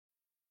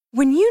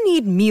When you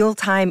need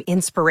mealtime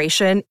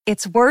inspiration,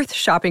 it's worth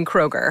shopping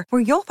Kroger,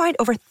 where you'll find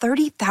over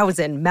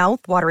 30,000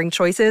 mouth-watering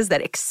choices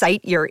that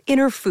excite your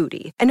inner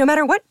foodie. And no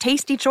matter what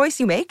tasty choice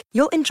you make,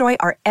 you'll enjoy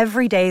our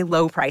everyday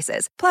low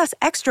prices, plus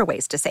extra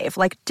ways to save,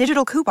 like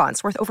digital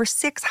coupons worth over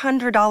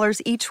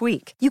 $600 each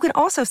week. You can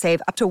also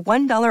save up to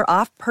 $1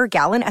 off per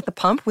gallon at the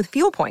pump with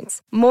fuel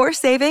points. More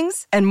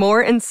savings and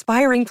more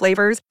inspiring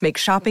flavors make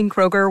shopping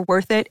Kroger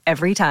worth it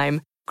every time.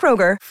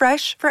 Kroger,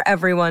 fresh for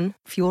everyone.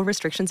 Fuel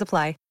restrictions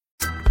apply.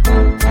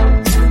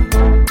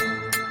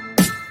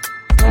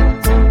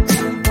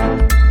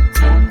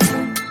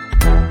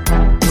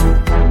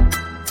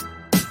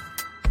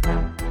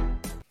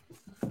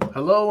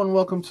 Hello and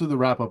welcome to the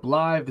Wrap Up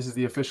Live. This is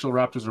the official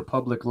Raptors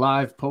Republic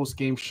Live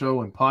post-game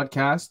show and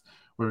podcast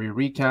where we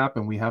recap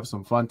and we have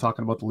some fun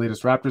talking about the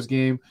latest Raptors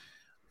game.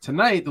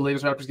 Tonight, the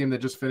latest Raptors game that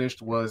just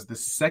finished was the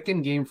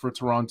second game for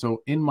Toronto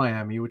in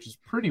Miami, which is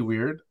pretty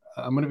weird.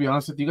 I'm going to be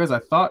honest with you guys. I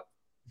thought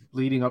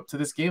leading up to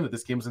this game that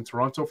this game was in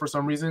Toronto for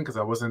some reason because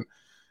I wasn't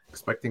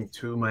expecting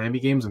 2 Miami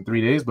games in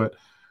 3 days, but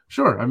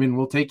sure. I mean,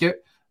 we'll take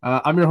it.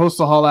 I'm your host,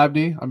 Sahal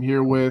Abdi. I'm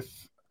here with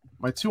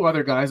my 2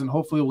 other guys, and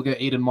hopefully we'll get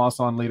Aiden Moss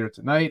on later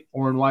tonight,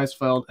 Oren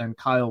Weisfeld and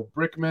Kyle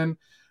Brickman.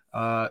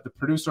 The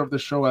producer of the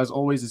show, as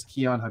always, is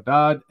Keon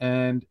Haddad.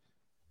 And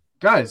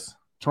guys,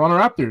 Toronto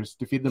Raptors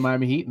defeated the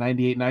Miami Heat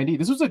 98-90.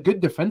 This was a good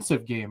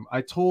defensive game.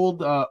 I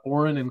told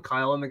Oren and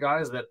Kyle and the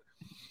guys that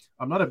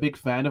I'm not a big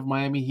fan of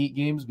Miami Heat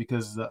games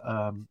because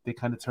they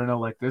kind of turn out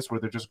like this, where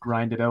they're just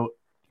grinded out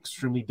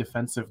extremely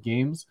defensive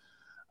games.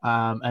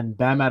 And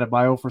Bam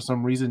Adebayo, for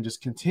some reason,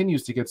 just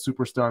continues to get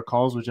superstar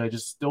calls, which I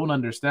just don't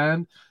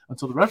understand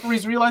until the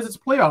referees realize it's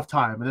playoff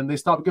time, and then they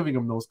stop giving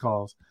him those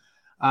calls.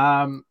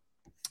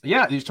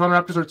 These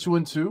Toronto Raptors are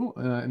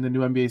 2-2 in the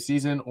new NBA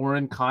season.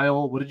 Oren,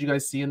 Kyle, what did you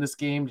guys see in this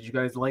game? Did you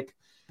guys like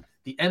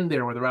the end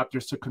there where the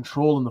Raptors took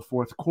control in the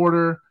fourth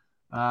quarter?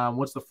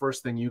 What's the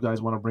first thing you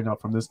guys want to bring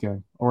up from this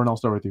game? Oren, I'll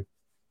start with you.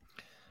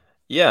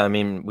 Yeah, I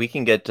mean, we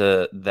can get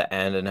to the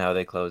end and how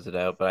they close it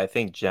out, but I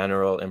think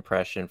general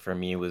impression for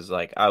me was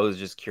like, I was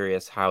just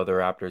curious how the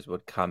Raptors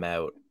would come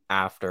out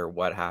after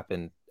what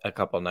happened a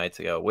couple nights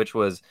ago, which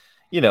was,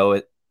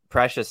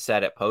 Precious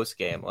said at post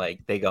game,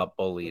 like they got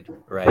bullied,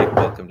 right?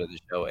 Welcome to the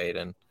show,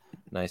 Aiden.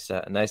 Nice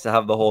to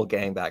have the whole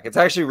gang back. It's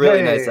actually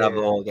really nice to have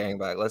the whole gang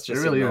back. Let's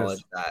just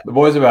acknowledge that. The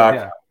boys are back.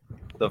 Yeah.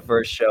 The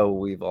first show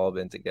we've all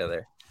been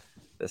together.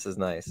 This is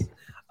nice.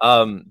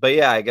 But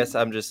yeah, I guess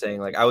I'm just saying,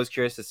 like, I was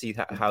curious to see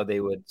how they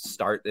would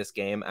start this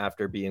game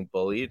after being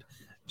bullied,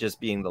 just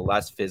being the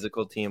less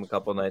physical team a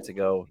couple nights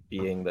ago,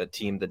 being the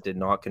team that did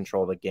not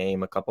control the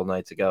game a couple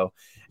nights ago.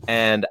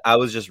 And I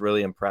was just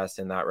really impressed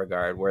in that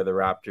regard, where the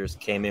Raptors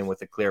came in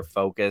with a clear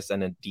focus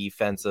and a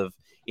defensive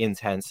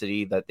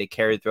intensity that they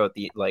carried throughout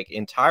the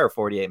entire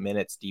 48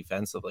 minutes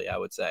defensively, I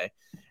would say.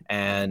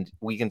 And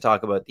we can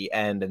talk about the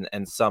end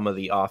and some of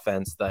the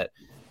offense that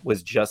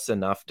was just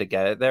enough to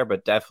get it there,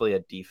 but definitely a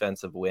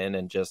defensive win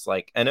and just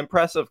like an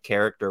impressive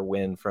character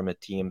win from a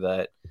team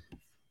that,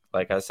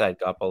 like I said,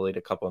 got bullied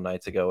a couple of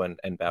nights ago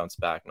and bounced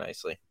back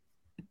nicely.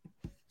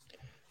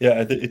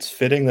 Yeah, it's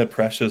fitting that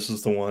Precious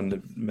is the one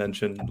that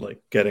mentioned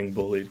like getting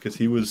bullied because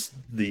he was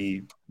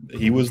the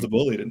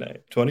bully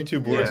tonight. 22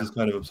 boards is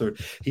kind of absurd.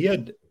 He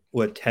had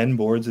 10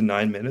 boards in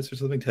 9 minutes or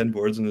something, 10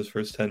 boards in his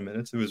first 10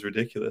 minutes. It was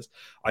ridiculous.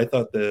 I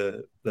thought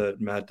that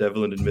Matt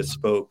Devlin had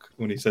misspoke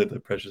when he said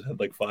that Precious had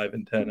like 5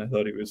 and 10. I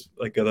thought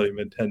he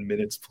meant 10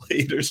 minutes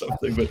played or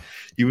something, but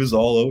he was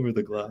all over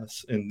the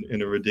glass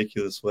in a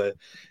ridiculous way.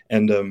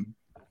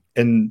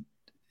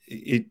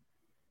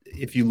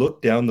 If you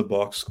look down the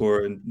box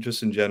score and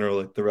just in general,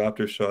 like the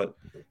Raptors shot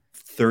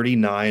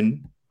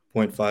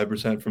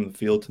 39.5% from the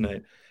field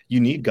tonight. You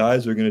need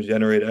guys who are going to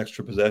generate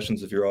extra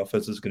possessions if your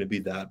offense is going to be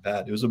that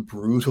bad. It was a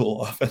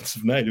brutal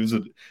offensive night. It was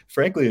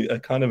frankly a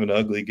kind of an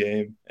ugly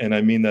game. And I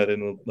mean that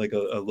in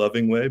a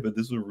loving way, but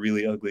this was a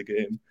really ugly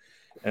game.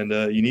 And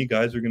you need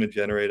guys who are going to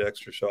generate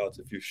extra shots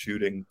if you're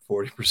shooting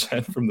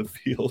 40% from the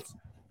field.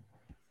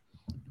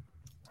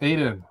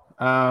 Aiden,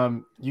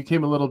 you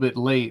came a little bit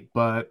late,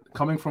 but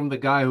coming from the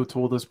guy who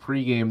told us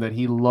pregame that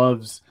he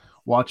loves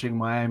watching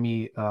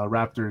Miami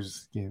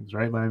Raptors games,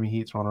 right? Miami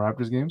Heat, Toronto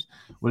Raptors games.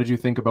 What did you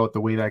think about the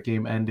way that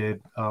game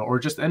ended, or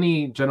just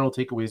any general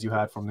takeaways you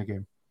had from the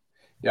game?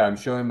 Yeah, I'm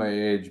showing my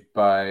age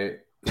by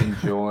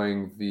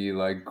enjoying the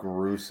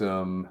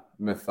gruesome,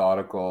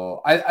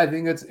 methodical. I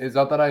think it's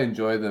not that I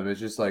enjoy them. It's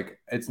just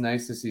it's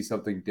nice to see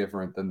something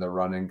different than the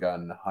run and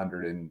gun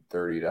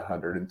 130 to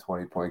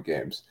 120 point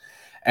games.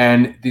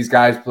 And these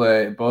guys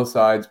both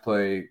sides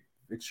play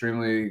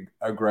extremely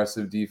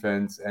aggressive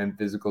defense and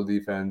physical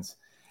defense.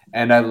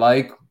 And I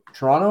like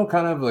Toronto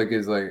kind of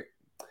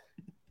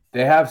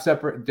they have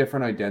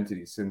different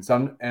identities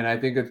and I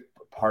think it's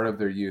part of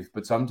their youth,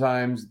 but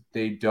sometimes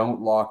they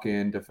don't lock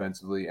in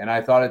defensively. And I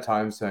thought at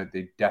times that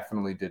they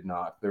definitely did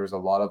not. There was a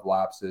lot of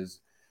lapses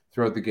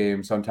throughout the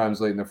game,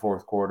 sometimes late in the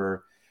fourth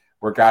quarter,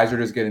 where guys are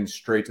just getting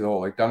straight to the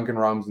hole. Like Duncan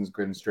Robinson's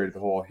getting straight to the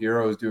hole.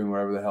 Hero is doing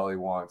whatever the hell he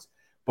wants.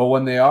 But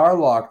when they are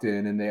locked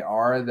in and they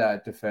are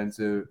that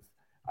defensive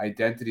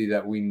identity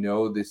that we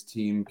know this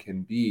team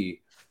can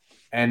be,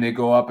 and they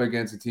go up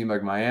against a team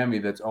like Miami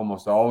that's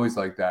almost always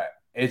like that.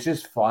 It's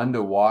just fun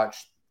to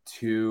watch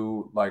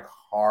two like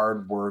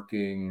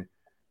hardworking,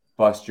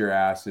 bust your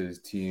asses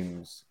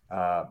teams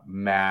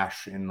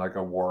mash in like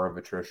a war of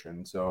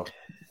attrition. So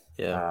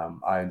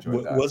I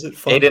enjoyed that. Was it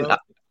fun? Aiden,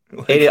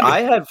 Aiden,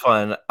 I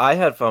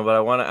had fun, but I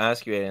want to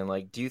ask you, Aiden,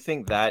 like, do you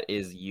think that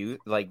is you?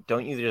 Like,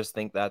 don't you just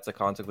think that's a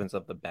consequence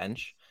of the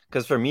bench?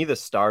 Because for me, the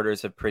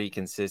starters have pretty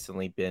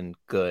consistently been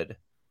good.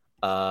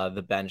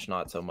 The bench,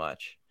 not so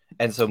much.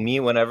 And so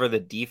whenever the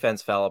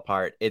defense fell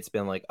apart, it's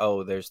been like,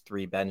 oh, there's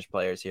 3 bench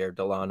players here.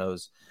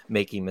 Delano's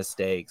making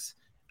mistakes.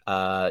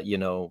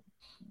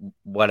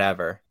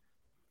 Whatever.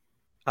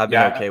 I've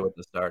been okay with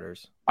the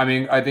starters. I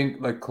mean, I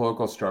think like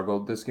Koloko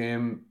struggled this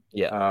game.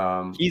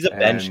 Yeah, he's a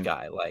bench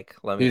guy. Like,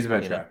 he's a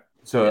bench guy.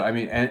 So yeah. I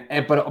mean,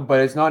 but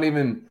it's not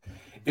even.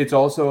 It's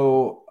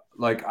also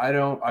like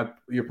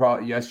you're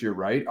probably you're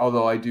right.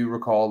 Although I do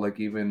recall like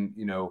even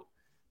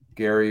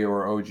Gary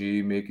or OG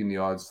making the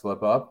odds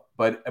slip up,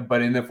 but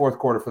in the fourth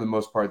quarter for the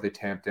most part they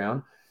tamped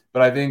down.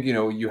 But I think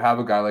you have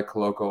a guy like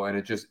Koloko and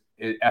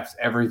it f's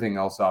everything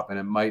else up, and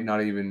it might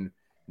not even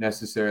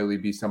necessarily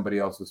be somebody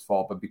else's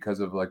fault, but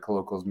because of like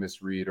Koloko's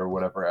misread or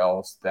whatever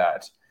else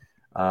that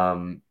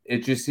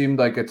it just seemed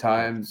like at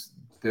times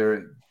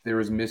there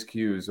was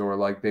miscues or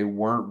like they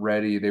weren't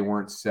ready, they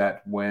weren't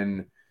set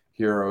when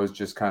Hero is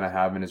just kind of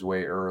having his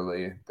way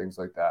early, things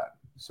like that.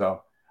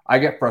 So I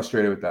get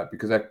frustrated with that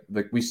because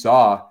we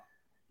saw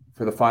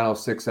for the final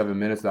 6-7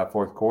 minutes of that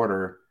fourth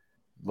quarter,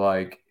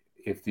 like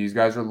if these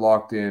guys are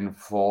locked in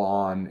full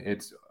on,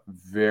 it's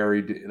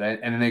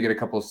and then they get a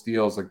couple of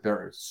steals, like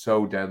they're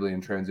so deadly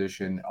in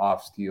transition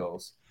off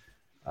steals.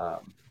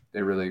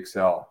 They really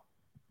excel.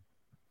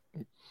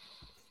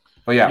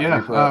 But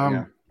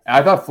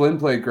I thought Flynn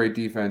played great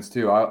defense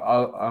too.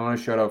 I want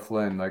to shout out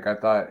Flynn. Like I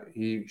thought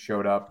he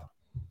showed up,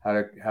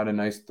 had a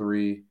nice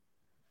 3,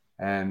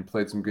 and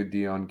played some good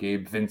D on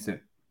Gabe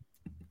Vincent.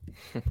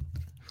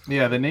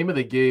 Yeah, the name of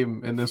the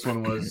game in this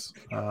one was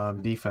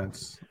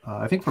defense.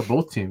 I think for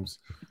both teams.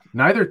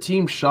 Neither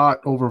team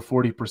shot over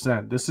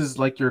 40%. This is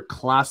like your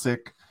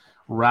classic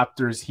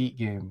Raptors Heat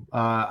game.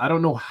 I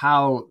don't know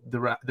how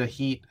the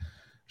Heat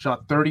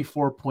shot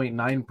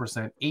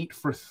 34.9%, 8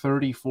 for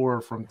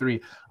 34 from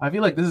 3. I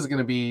feel like this is going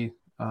to be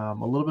a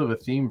little bit of a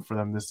theme for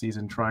them this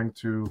season, trying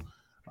to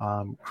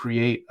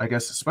create, I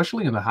guess,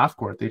 especially in the half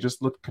court. They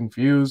just looked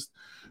confused.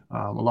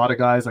 A lot of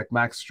guys like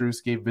Max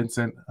Strus, Gabe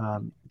Vincent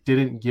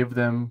didn't give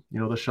them,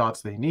 the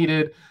shots they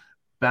needed.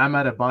 Bam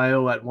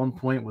Adebayo at one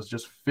point was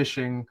just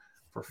fishing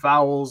for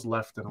fouls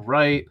left and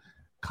right.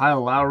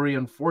 Kyle Lowry,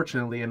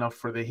 unfortunately enough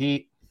for the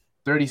Heat,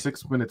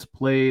 36 minutes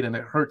played, and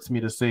it hurts me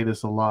to say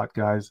this a lot,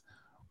 guys.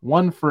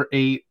 1 for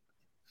 8,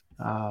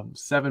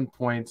 7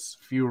 points,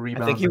 few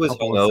rebounds. I think he was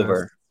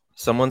hungover.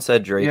 Someone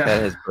said Drake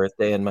had his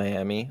birthday in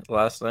Miami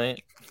last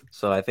night,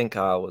 so I think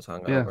Kyle was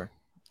hungover,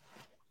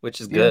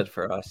 which is good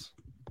for us.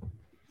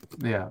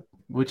 Yeah,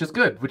 which is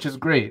good, which is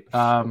great.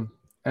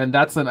 And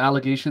that's an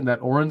allegation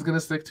that Oren's going to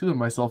stick to, and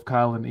myself,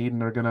 Kyle, and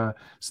Aiden are going to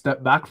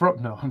step back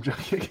from. No, I'm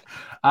joking.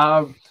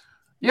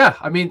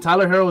 I mean,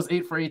 Tyler Herro was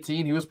 8 for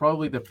 18. He was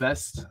probably the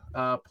best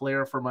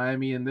player for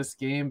Miami in this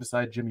game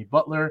beside Jimmy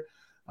Butler.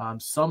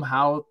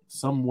 Somehow,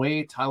 some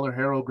way, Tyler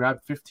Herro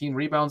grabbed 15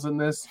 rebounds in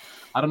this.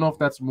 I don't know if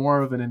that's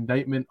more of an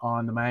indictment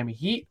on the Miami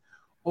Heat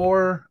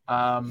or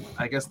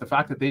I guess the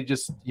fact that they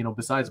just,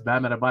 besides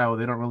Bam Adebayo,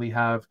 they don't really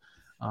have,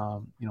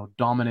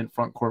 dominant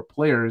front court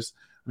players.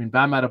 I mean,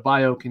 Bam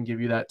Adebayo can give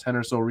you that 10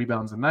 or so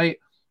rebounds a night,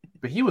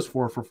 but he was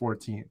 4 for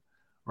 14,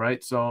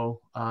 right? So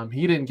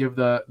he didn't give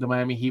the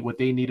Miami Heat what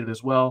they needed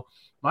as well.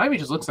 Miami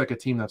just looks like a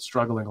team that's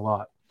struggling a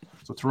lot.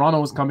 So Toronto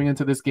was coming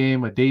into this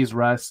game a day's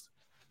rest.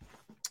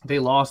 They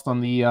lost on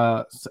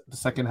the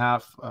second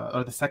half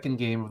or the second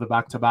game of the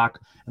back-to-back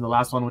and the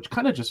last one, which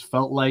kind of just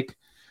felt like,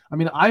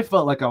 I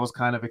felt like I was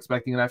kind of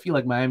expecting it. I feel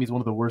like Miami is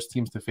one of the worst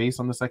teams to face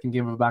on the second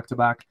game of a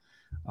back-to-back.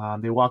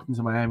 They walked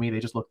into Miami. They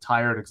just looked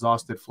tired,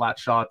 exhausted, flat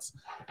shots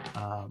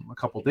a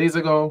couple days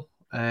ago.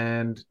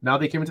 And now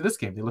they came into this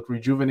game. They look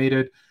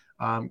rejuvenated.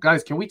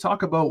 Guys, can we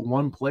talk about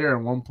one player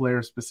and one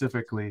player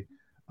specifically?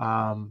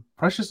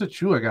 Precious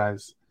Achiuwa,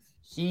 guys.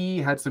 He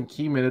had some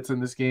key minutes in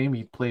this game.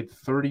 He played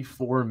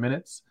 34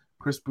 minutes.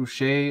 Chris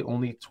Boucher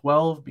only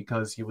 12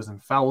 because he was in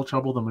foul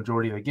trouble the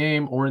majority of the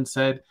game. Oren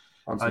said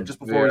just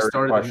before we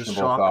started, he was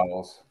shocked.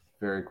 Fouls.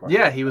 Very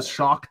questionable. Yeah, he was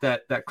shocked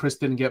that Chris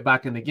didn't get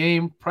back in the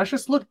game.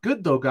 Precious looked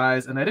good, though,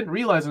 guys, and I didn't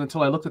realize it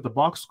until I looked at the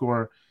box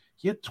score.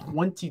 He had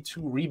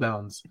 22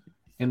 rebounds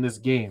in this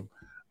game.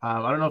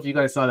 I don't know if you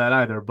guys saw that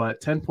either, but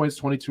 10 points,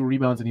 22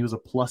 rebounds, and he was a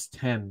plus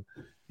 10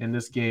 in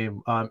this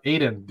game.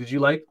 Aiden, did you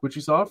like what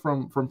you saw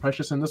from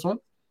Precious in this one?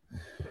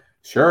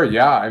 Sure,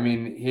 yeah. I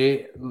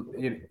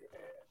mean,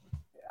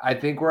 I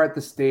think we're at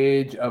the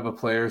stage of a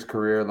player's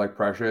career like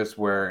Precious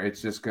where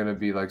it's just going to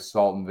be like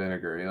salt and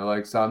vinegar.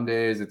 Like some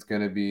days it's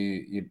going to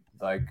be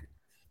like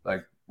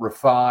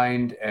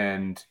refined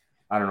and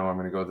I don't know I'm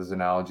going to go with this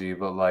analogy,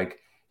 but like,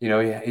 he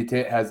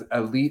has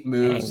elite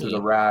moves to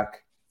the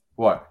rack.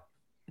 What?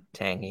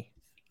 Tangy.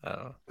 I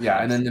don't know.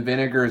 Yeah, and then the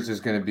vinegar is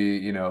just going to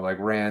be, like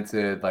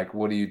rancid. Like,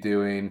 what are you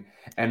doing?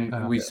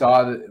 And we've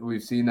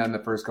seen that in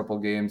the first couple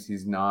of games.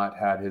 He's not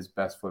had his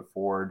best foot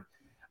forward.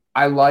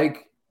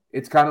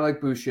 It's kind of like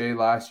Boucher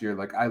last year.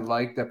 Like, I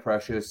like that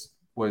Precious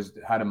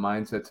had a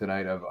mindset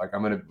tonight of like,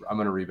 I'm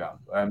gonna rebound.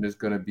 I'm just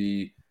gonna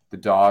be the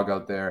dog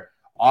out there.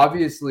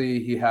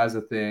 Obviously, he has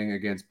a thing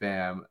against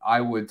Bam.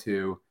 I would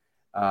too.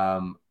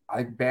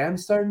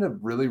 Bam's starting to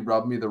really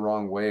rub me the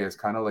wrong way as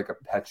kind of like a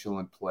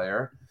petulant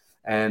player.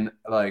 And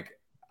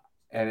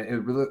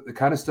it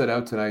kind of stood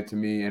out tonight to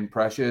me. And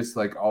Precious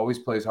like always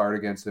plays hard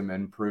against him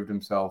and proved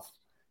himself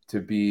to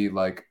be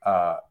like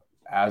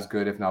as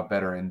good, if not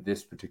better, in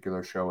this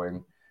particular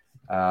showing.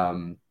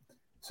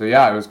 So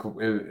yeah,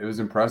 it was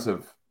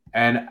impressive.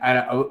 And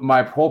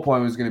my whole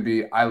point was going to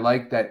be, I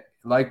like that,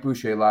 like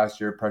Boucher last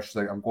year. Precious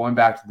like, I'm going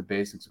back to the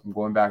basics. I'm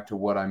going back to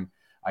what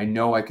I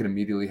know I can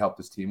immediately help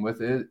this team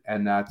with it,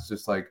 and that's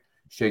just like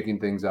shaking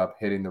things up,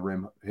 hitting the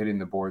rim, hitting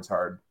the boards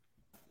hard.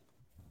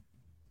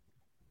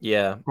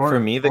 Yeah, for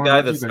me, the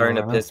guy that's starting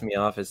to piss me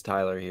off is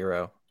Tyler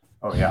Hero.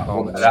 Oh yeah,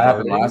 that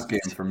happened last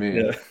game for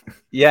me.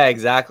 Yeah,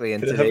 exactly.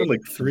 And it happened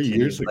like 3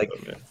 years ago.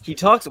 Man. He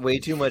talks way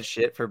too much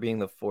shit for being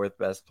the fourth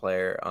best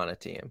player on a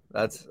team.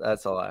 That's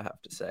all I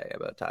have to say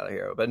about Tyler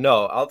Hero. But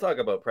no, I'll talk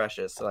about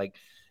Precious. Like,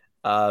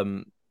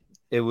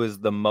 it was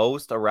the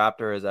most a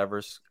Raptor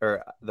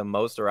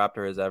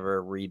has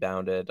ever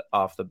rebounded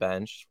off the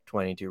bench,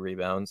 22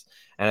 rebounds,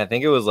 and I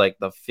think it was like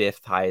the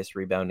fifth highest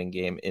rebounding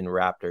game in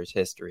Raptors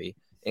history,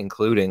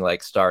 including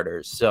like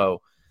starters.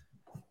 So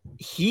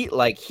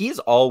he's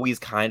always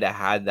kind of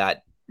had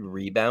that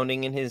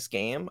rebounding in his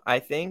game. I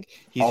think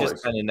he's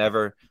just kind of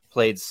never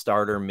played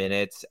starter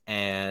minutes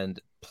and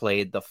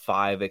played the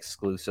five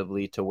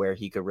exclusively to where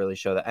he could really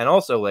show that. And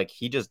also like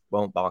he just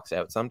won't box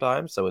out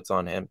sometimes, so it's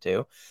on him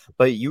too.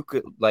 But you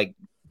could like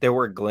there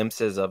were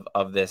glimpses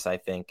of this, I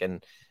think,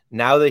 and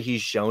now that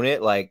he's shown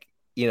it, like,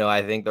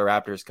 I think the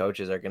Raptors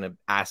coaches are going to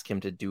ask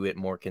him to do it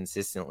more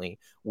consistently,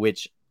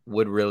 which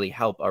would really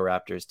help a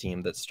Raptors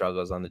team that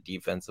struggles on the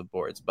defensive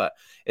boards. But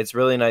it's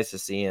really nice to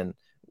see, and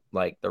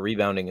like the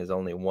rebounding is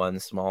only one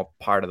small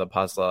part of the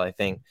puzzle. I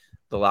think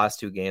the last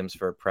two games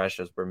for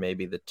Precious were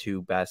maybe the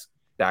two best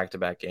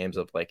back-to-back games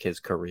of like his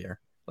career.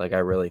 Like, I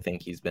really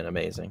think he's been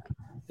amazing.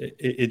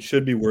 It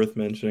should be worth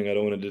mentioning. I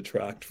don't want to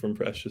detract from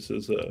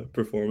Precious's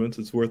performance.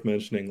 It's worth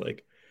mentioning,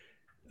 like,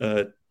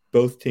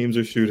 both teams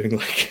are shooting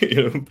like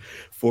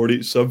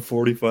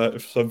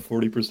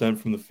 40%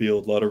 from the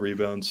field. A lot of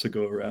rebounds to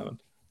go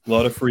around. A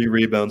lot of free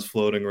rebounds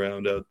floating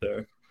around out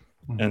there.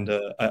 Mm-hmm. And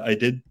I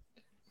did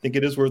think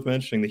it is worth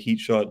mentioning the Heat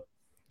shot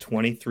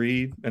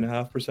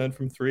 23.5%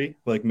 from three.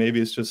 Like,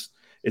 maybe it's just,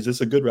 is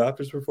this a good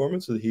Raptors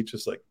performance, or the Heat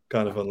just like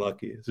kind of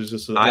unlucky?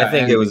 I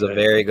think it was a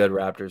very good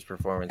Raptors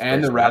performance.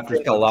 And the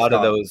Raptors,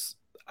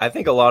 I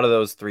think a lot of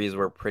those threes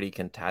were pretty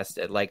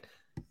contested. Like,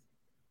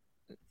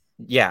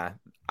 yeah,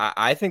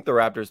 I think the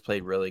Raptors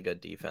played really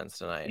good defense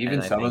tonight.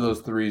 Even some of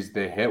those threes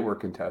they hit were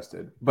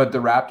contested, but the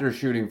Raptors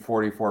shooting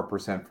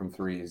 44% from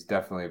three is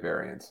definitely a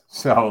variance.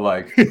 So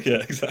like,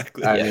 yeah,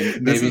 exactly. I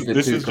mean, maybe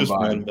this is just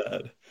combined.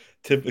 run bad.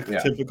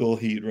 Typical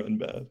Heat run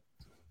bad.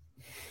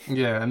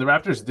 Yeah, and the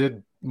Raptors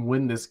did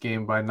win this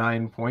game by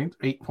 8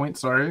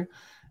 points, and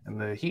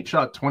the Heat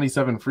shot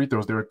 27 free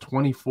throws. They were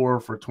 24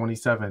 for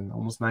 27,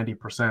 almost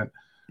 90%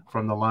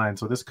 from the line.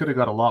 So this could have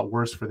got a lot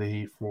worse for the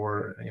Heat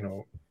for,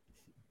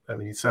 at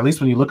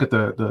least when you look at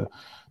the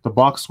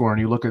box score and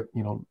you look at,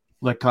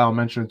 like Kyle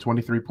mentioned,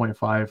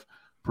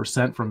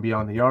 23.5% from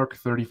beyond the arc,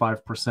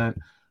 35%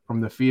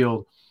 from the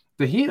field.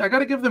 The Heat, I got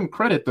to give them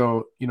credit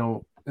though,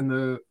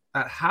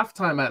 at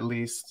halftime at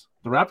least,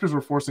 the Raptors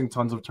were forcing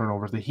tons of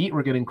turnovers. The Heat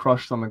were getting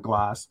crushed on the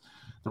glass.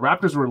 The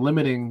Raptors were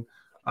limiting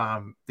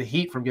the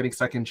Heat from getting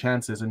second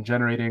chances and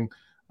generating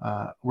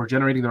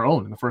their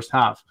own in the first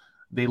half.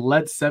 They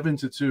led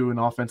 7-2 in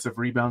offensive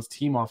rebounds,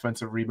 team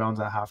offensive rebounds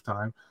at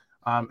halftime.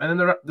 And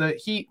then the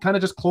Heat kind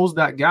of just closed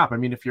that gap. I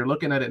mean, if you're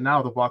looking at it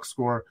now, the box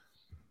score,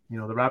 the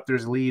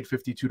Raptors lead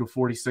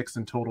 52-46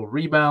 in total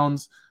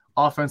rebounds.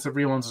 Offensive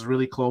rebounds is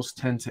really close,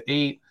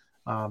 10-8.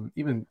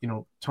 Even,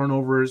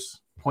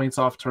 turnovers, points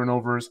off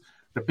turnovers.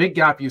 The big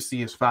gap you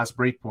see is fast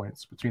break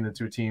points between the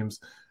two teams.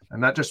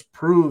 And that just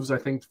proves, I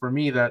think, for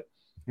me that,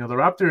 the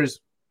Raptors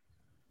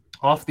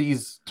off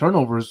these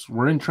turnovers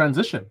were in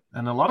transition.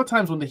 And a lot of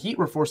times when the Heat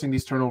were forcing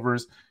these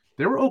turnovers,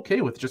 they were okay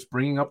with just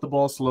bringing up the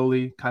ball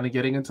slowly, kind of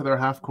getting into their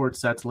half-court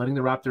sets, letting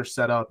the Raptors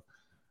set up.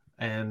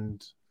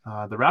 And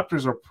the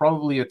Raptors are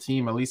probably a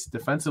team, at least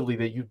defensively,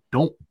 that you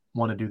don't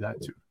want to do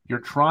that to. You're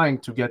trying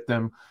to get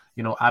them,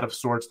 out of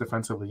sorts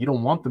defensively. You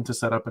don't want them to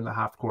set up in the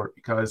half-court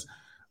because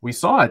we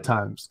saw at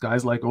times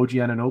guys like OG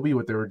Anunoby,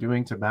 what they were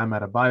doing to Bam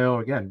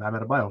Adebayo. Again, Bam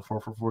Adebayo,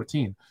 4 for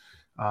 14.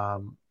 A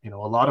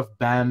lot of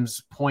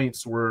Bam's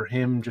points were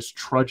him just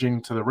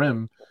trudging to the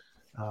rim,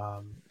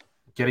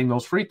 getting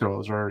those free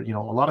throws, or, a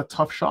lot of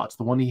tough shots.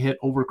 The one he hit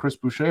over Chris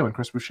Boucher when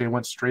Chris Boucher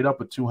went straight up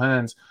with two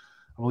hands,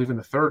 I believe in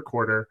the third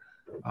quarter.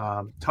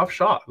 Tough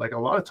shot. Like, a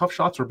lot of tough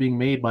shots were being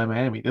made by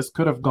Miami. This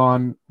could have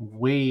gone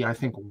way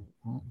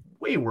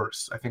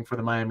worse, I think, for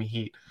the Miami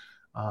Heat.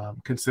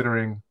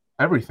 considering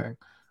everything.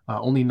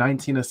 Only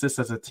 19 assists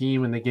as a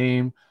team in the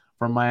game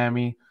from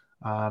Miami.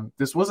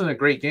 This wasn't a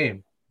great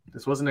game.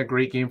 This wasn't a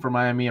great game for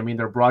Miami. I mean,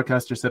 their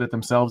broadcaster said it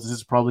themselves. This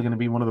is probably going to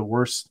be one of the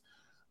worst.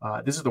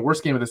 This is the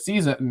worst game of the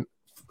season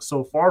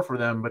so far for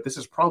them, but this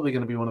is probably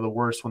going to be one of the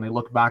worst when they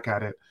look back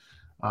at it,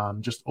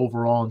 just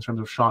overall in terms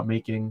of shot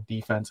making,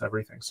 defense,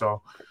 everything.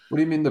 So, what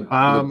do you mean the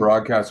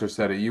broadcaster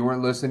said it? You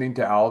weren't listening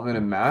to Alvin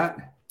and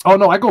Matt? Oh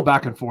no, I go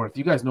back and forth.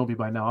 You guys know me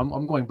by now.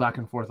 I'm going back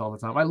and forth all the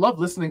time. I love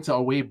listening to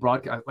away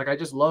broadcast. Like I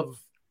just love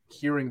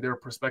hearing their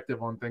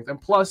perspective on things.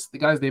 And plus, the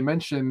guys they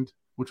mentioned,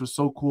 which was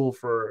so cool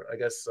for I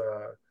guess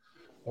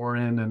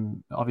Oren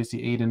and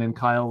obviously Aiden and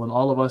Kyle and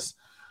all of us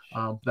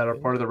that are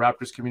part of the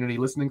Raptors community,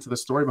 listening to the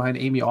story behind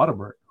Amy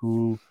Audibert,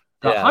 who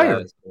got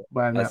hired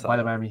by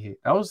the Miami Heat.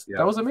 That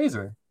was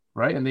amazing,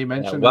 right? And they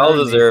mentioned well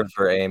deserved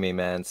for Amy,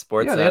 man.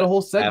 Sports. Yeah, they had a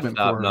whole segment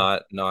for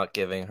her. Not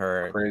giving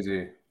her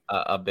crazy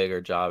a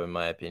bigger job, in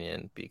my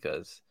opinion,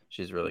 because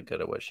she's really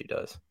good at what she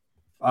does.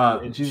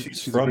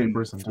 She's from a great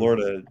person,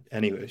 Florida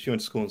anyway. She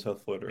went to school in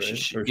South Florida, right?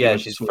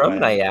 She's from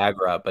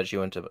Niagara, but she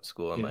went to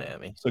school in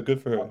Miami. So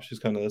good for her. That's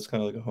kind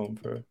of like a home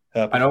for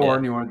her. I know,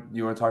 Warren, you want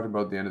to talk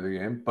about the end of the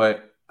game,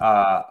 but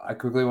I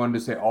quickly wanted to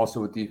say also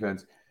with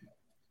defense,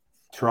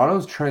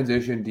 Toronto's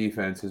transition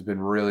defense has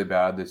been really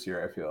bad this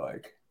year, I feel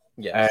like.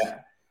 Yes.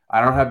 I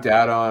don't have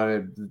data on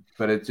it,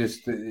 but it's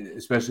just,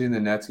 especially in the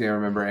Nets game, I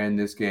remember, and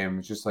this game,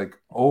 it's just like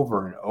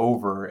over and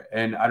over.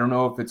 And I don't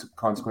know if it's a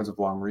consequence of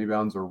long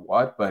rebounds or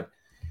what, but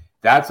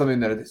that's something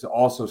that is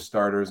also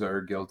starters are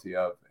guilty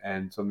of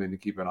and something to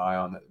keep an eye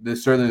on.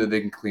 There's certainly that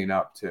they can clean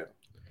up too.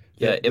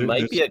 Yeah, it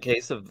might be a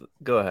case of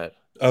 – go ahead.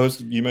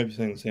 You might be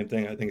saying the same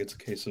thing. I think it's a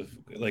case of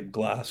like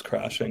glass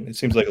crashing. It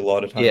seems like a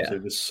lot of times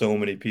there's so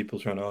many people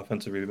trying to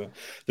offensive rebound.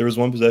 There was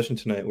one possession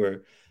tonight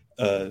where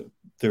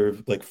there were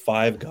like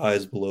 5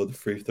 guys below the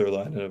free throw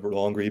line and a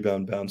long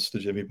rebound bounced to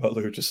Jimmy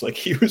Butler, just like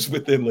he was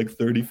within like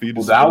 30 feet.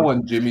 Well, that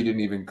one Jimmy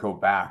didn't even go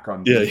back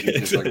on.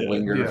 Just like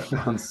lingered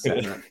on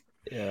center.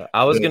 Yeah,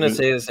 I was going to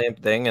say the same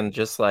thing, and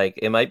just like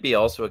it might be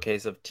also a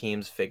case of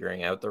teams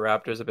figuring out the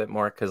Raptors a bit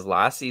more, because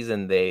last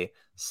season they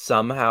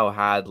somehow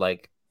had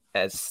like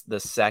as the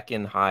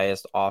second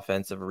highest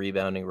offensive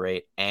rebounding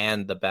rate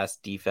and the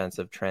best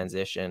defensive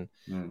transition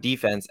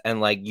defense,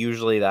 and like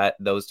usually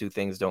those two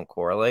things don't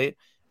correlate,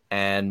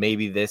 and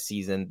maybe this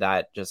season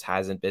that just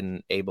hasn't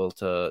been able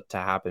to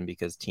happen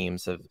because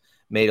teams have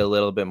made a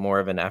little bit more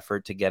of an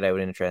effort to get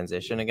out in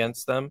transition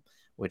against them.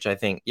 Which I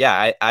think,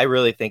 I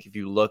really think if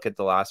you look at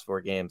the last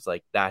 4 games,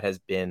 like that has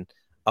been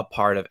a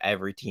part of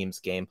every team's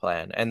game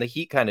plan. And the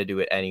Heat kind of do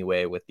it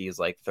anyway with these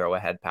like throw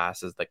ahead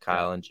passes that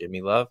Kyle and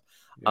Jimmy love.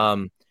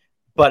 Yeah.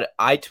 But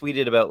I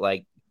tweeted about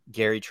like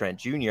Gary Trent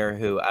Jr.,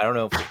 who I don't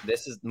know if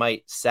this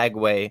might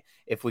segue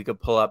if we could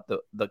pull up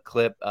the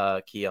clip,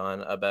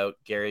 Keon, about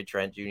Gary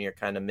Trent Jr.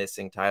 kind of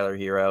missing Tyler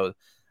Hero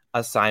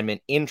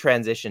assignment in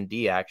transition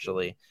D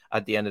actually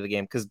at the end of the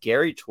game. Because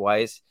Gary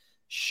twice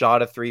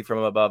shot a 3 from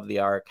above the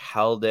arc,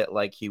 held it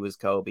like he was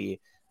Kobe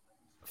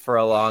for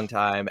a long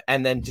time,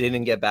 and then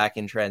didn't get back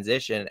in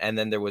transition. And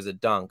then there was a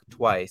dunk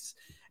twice.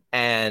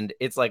 And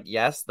it's like,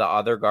 yes, the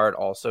other guard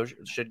also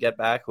should get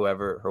back.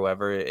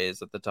 Whoever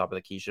is at the top of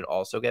the key should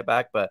also get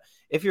back. But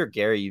if you're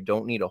Gary, you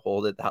don't need to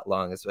hold it that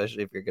long,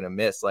 especially if you're going to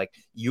miss. Like,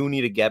 you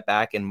need to get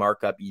back and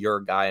mark up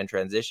your guy in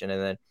transition.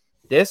 And then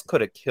this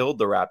could have killed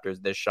the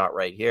Raptors, this shot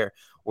right here,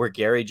 where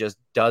Gary just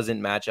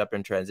doesn't match up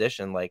in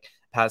transition. Like,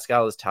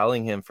 Pascal is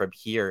telling him from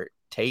here,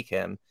 take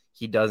him.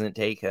 He doesn't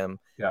take him.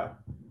 Yeah.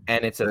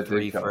 And it's a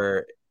 3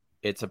 for –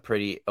 it's a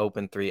pretty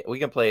open 3. We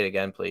can play it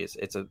again, please.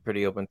 It's a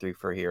pretty open 3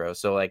 for Hero.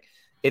 So, like,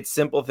 it's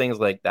simple things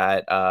like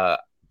that. I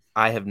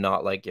have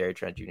not liked Gary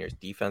Trent Jr.'s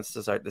defense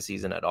to start the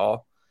season at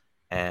all.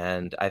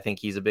 And I think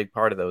he's a big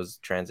part of those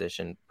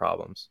transition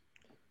problems.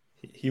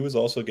 He was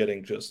also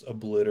getting just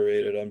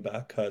obliterated on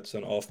back cuts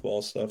and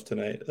off-ball stuff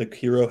tonight. Like,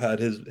 Hero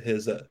had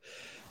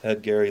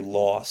had Gary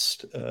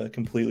lost,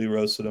 completely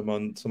roasted him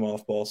on some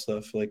off-ball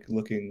stuff, like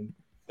looking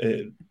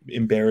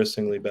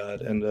embarrassingly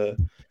bad. And this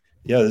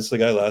is the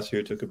guy last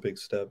year took a big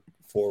step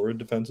forward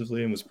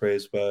defensively and was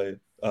praised by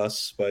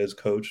us, by his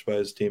coach, by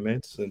his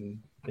teammates, and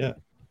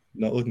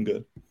not looking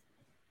good.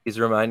 He's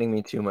reminding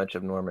me too much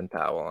of Norman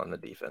Powell on the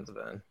defensive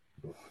end.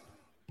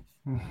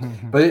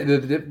 But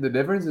the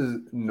difference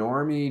is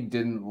Normie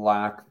didn't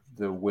lack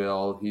the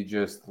will, he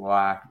just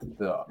lacked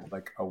the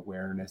like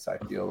awareness. I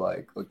feel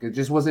like it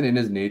just wasn't in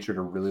his nature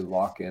to really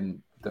lock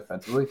in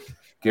defensively.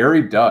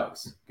 Gary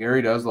does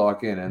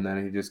lock in, and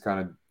then he just kind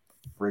of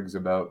frigs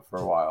about for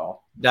a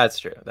while. That's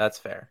true. That's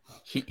fair.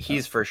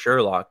 He's for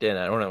sure locked in.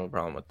 I don't have a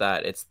problem with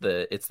that. It's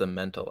the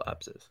mental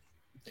lapses.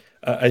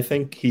 I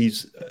think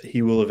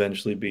he will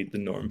eventually beat the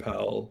Norm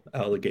Powell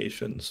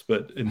allegations,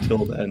 but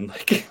until then,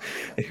 like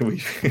we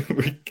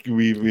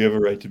have a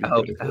right to be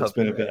critical. It's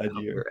been a bad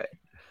year. Right.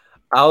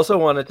 I also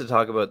wanted to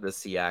talk about the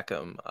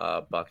Siakam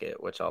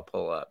bucket, which I'll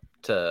pull up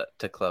to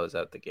close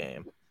out the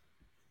game.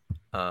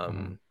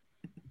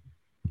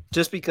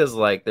 Just because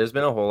like there's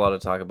been a whole lot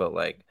of talk about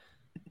like,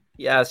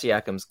 yeah,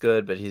 Siakam's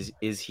good, but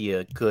is he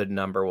a good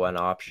number one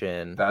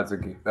option? That's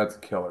a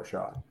killer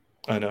shot.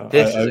 I know.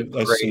 This is a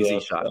I crazy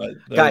stood shot. up.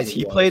 That Guys, was a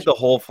he wild played the shot.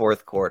 whole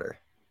fourth quarter.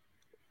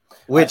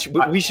 Which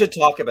we should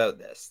talk about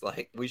this.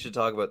 Like, we should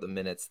talk about the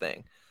minutes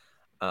thing.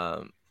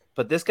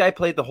 But this guy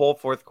played the whole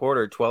fourth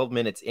quarter. 12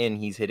 minutes in,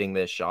 he's hitting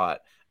this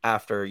shot.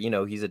 After,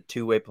 he's a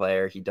two-way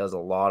player. He does a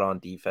lot on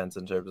defense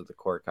in terms of the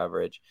court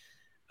coverage.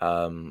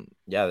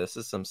 Yeah, this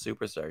is some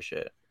superstar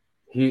shit.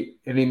 He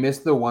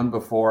missed the one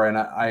before, and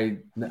I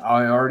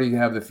already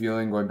have the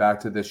feeling going back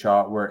to the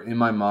shot where in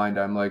my mind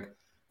I'm like,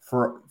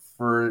 for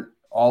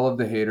all of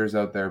the haters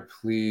out there,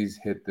 please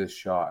hit this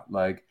shot.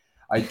 Like,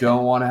 I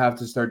don't want to have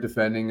to start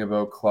defending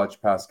about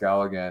clutch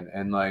Pascal again.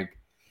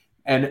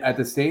 And at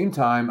the same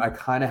time, I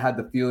kind of had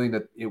the feeling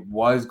that it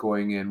was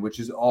going in, which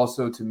is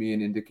also to me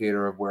an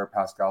indicator of where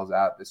Pascal's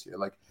at this year.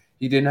 Like,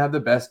 he didn't have the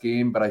best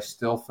game, but I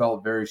still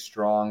felt very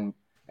strong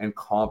and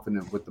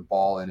confident with the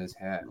ball in his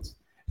hands.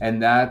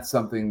 And that's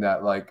something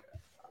that, like,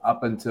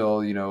 up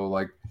until,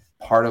 like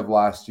part of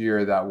last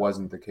year, that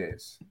wasn't the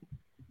case.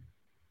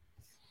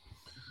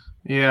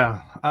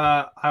 Yeah.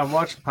 I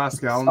watched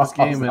Pascal in this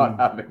game. Not And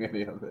having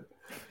any of it.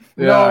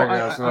 no, Yeah, I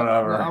guess,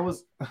 whatever.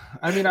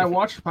 I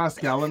watched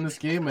Pascal in this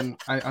game, and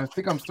I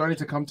think I'm starting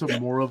to come to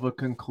more of a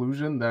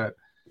conclusion that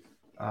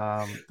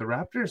the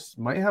Raptors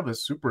might have a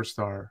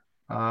superstar.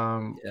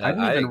 I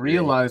didn't even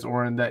realize,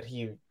 Oren, that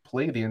he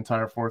played the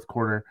entire fourth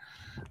quarter.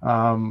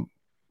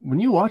 When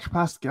you watch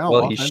Pascal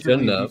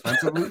offensively and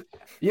defensively,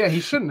 yeah, he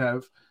shouldn't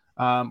have.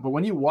 But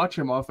when you watch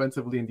him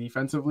offensively and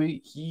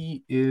defensively,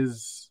 he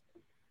is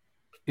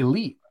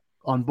elite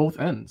on both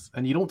ends.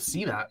 And you don't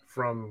see that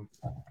from,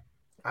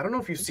 I don't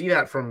know if you see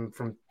that from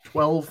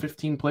 12,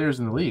 15 players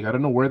in the league. I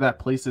don't know where that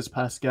places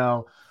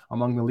Pascal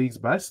among the league's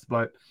best,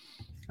 but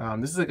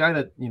this is a guy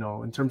that,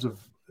 in terms of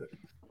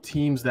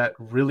teams that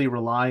really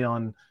rely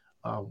on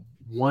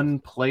one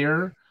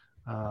player,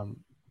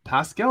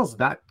 Pascal's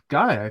that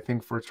guy, I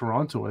think, for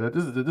Toronto.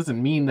 That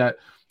doesn't mean that,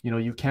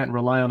 you can't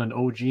rely on an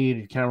OG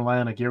and you can't rely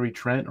on a Gary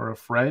Trent or a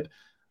Fred,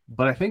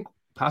 but I think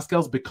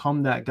Pascal's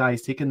become that guy.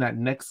 He's taken that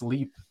next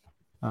leap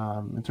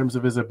in terms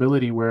of his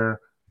ability, where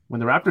when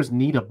the Raptors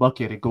need a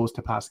bucket, it goes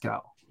to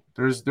Pascal.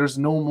 There's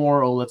no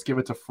more, let's give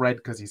it to Fred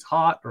because he's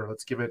hot, or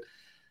let's give it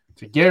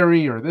to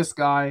Gary or this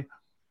guy.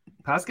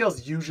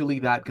 Pascal's usually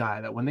that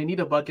guy that when they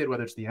need a bucket,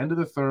 whether it's the end of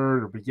the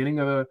third or beginning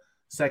of the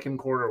second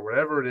quarter or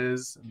whatever it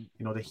is,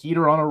 the Heat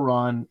are on a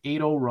run,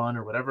 8-0 run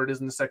or whatever it is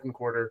in the second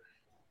quarter,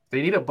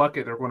 they need a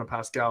bucket, they're going to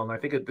Pascal. And I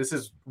think this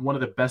is one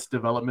of the best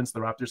developments the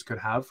Raptors could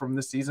have from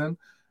this season,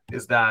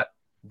 is that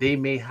they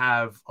may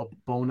have a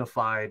bona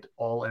fide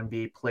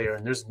all-NBA player,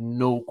 and there's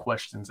no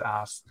questions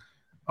asked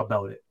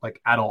about it,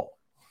 like, at all.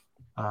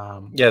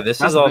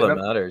 This is all that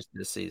matters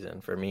this season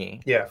for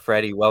me. Yeah.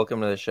 Freddie,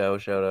 welcome to the show.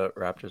 Shout out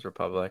Raptors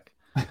Republic.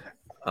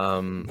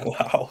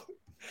 Wow,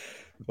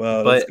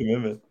 that's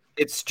commitment.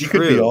 It's true. You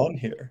could be on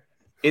here.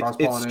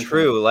 It's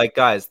true. Like,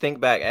 guys, think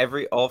back.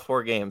 All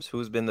 4 games,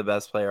 who's been the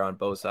best player on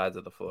both sides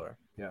of the floor?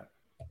 Yeah.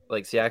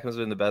 Like, Siakam's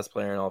been the best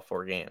player in all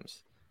 4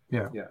 games.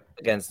 Yeah.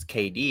 Against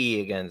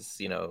KD,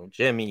 against,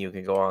 Jimmy, you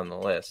can go on the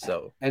list.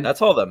 So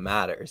that's all that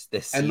matters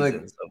this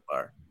season so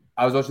far.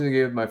 I was watching the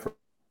game with my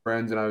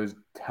friends, and I was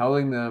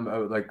telling them,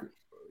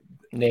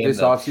 Name this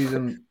them.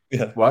 offseason.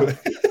 Yeah. What?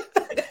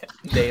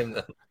 Name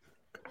them.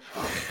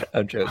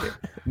 I'm joking.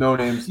 No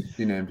names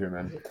be named here,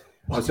 man.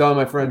 I was telling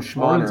my friend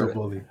Schmoner.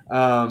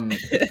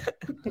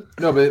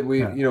 No, but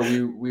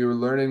we were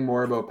learning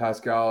more about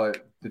Pascal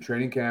at the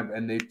training camp,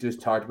 and they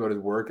just talked about his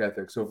work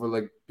ethic. So for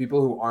like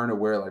people who aren't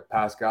aware, like,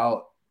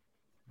 Pascal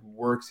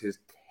works his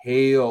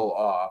tail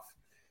off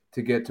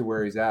to get to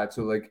where he's at.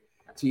 So like,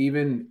 to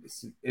even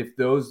if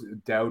those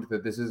doubt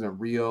that this isn't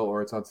real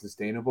or it's not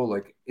sustainable,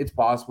 like, it's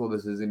possible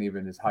this isn't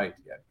even his height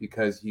yet,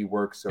 because he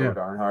works so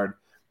darn hard.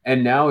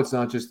 And now it's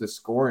not just the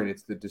scoring,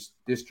 it's the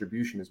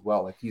distribution as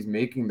well. Like, he's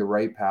making the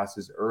right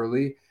passes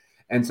early,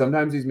 and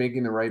sometimes he's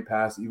making the right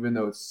pass even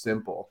though it's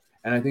simple.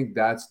 And I think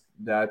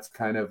that's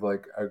kind of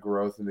like a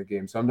growth in the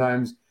game.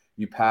 Sometimes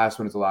you pass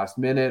when it's the last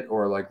minute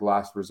or like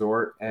last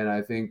resort, and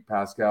I think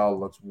Pascal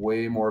looks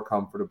way more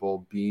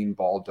comfortable being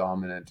ball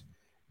dominant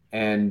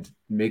and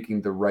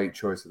making the right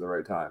choice at the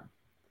right time.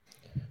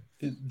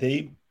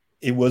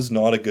 It was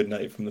not a good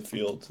night from the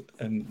field,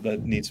 and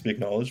that needs to be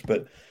acknowledged,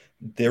 but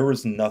there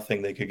was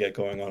nothing they could get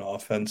going on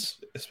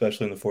offense,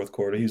 especially in the fourth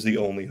quarter. He's the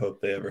only hope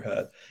they ever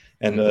had.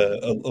 And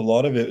a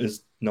lot of it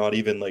is not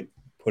even like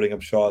putting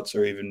up shots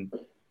or even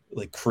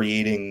like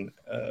creating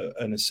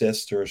an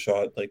assist or a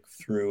shot like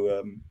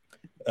through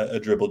a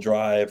dribble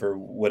drive or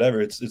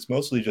whatever. It's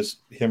mostly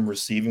just him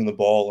receiving the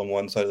ball on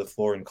one side of the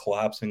floor and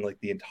collapsing like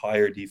the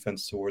entire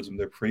defense towards him.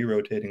 They're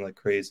pre-rotating like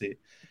crazy.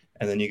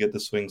 And then you get the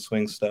swing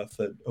stuff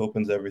that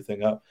opens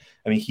everything up.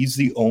 I mean, he's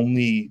the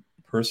only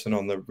person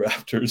on the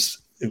Raptors,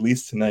 at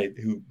least tonight,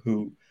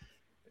 who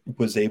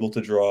was able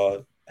to draw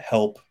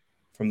help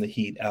from the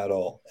Heat at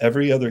all.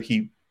 Every other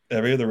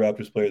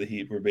Raptors player the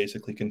Heat were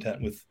basically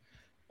content with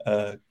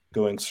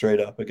going straight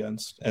up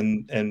against,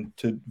 and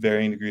to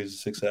varying degrees of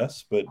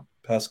success. But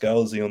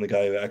Pascal is the only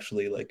guy who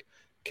actually like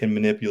can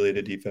manipulate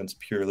a defense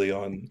purely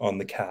on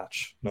the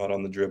catch, not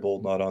on the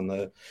dribble,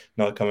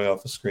 not coming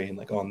off the screen,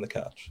 like on the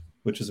catch,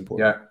 which is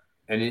important.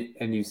 Yeah,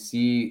 and you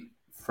see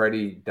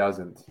Freddie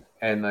doesn't,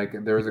 and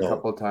like there was a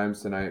couple of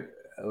times tonight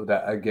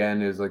that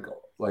again is like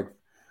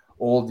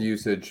old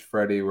usage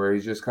Freddie, where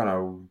he's just kind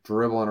of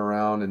dribbling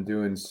around and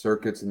doing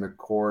circuits in the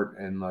court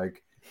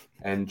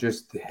and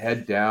just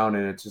head down,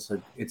 and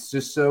it's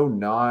just so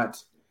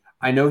not.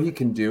 I know he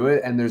can do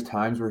it, and there's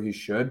times where he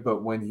should, but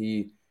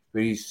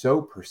he's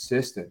so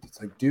persistent. It's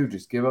like, dude,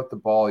 just give up the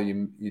ball.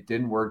 You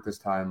didn't work this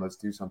time. Let's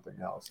do something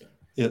else.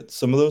 Yeah,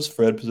 some of those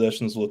Fred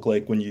possessions look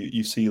like when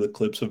you see the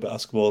clips of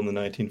basketball in the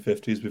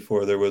 1950s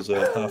before there was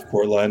a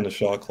half-court line, the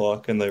shot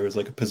clock, and there was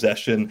like a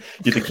possession.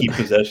 You had to keep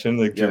possession,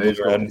 like dribble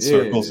around in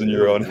circles in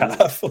your own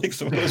half. Like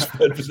some of those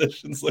Fred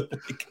possessions look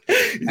like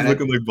he's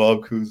looking like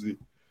Bob Cousy.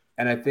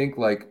 And I think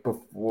like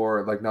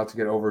before, like not to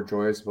get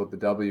overjoyous about the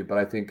W, but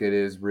I think it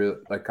is real.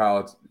 Like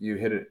Kyle, you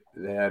hit it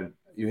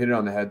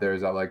on the head. There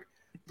is that like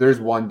there's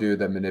one dude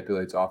that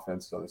manipulates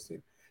offense on this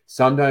team.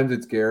 Sometimes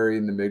it's Gary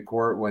in the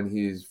midcourt when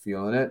he's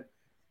feeling it,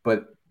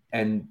 but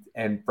and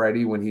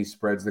Freddie when he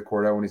spreads the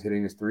court out when he's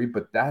hitting his three.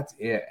 But that's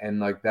it, and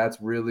like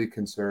that's really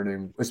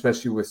concerning,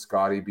 especially with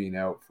Scotty being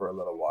out for a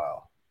little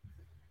while.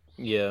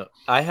 Yeah,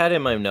 I had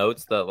in my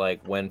notes that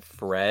like when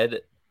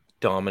Fred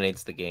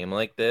dominates the game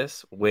like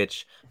this,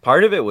 which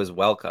part of it was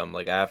welcome.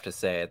 Like I have to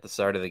say, at the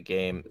start of the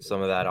game,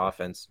 some of that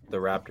offense the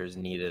Raptors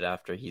needed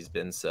after he's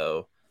been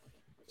so,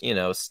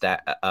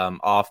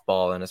 off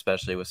ball, and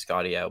especially with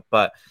Scotty out.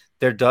 But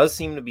there does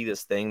seem to be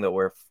this thing that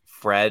where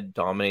Fred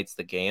dominates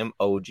the game,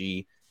 OG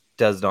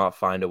does not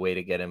find a way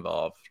to get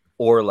involved.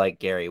 Or like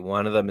Gary,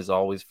 one of them is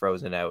always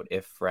frozen out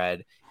if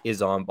Fred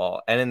is on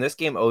ball. And in this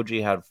game, OG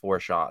had 4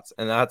 shots,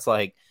 and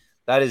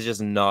that is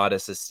just not a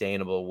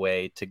sustainable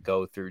way to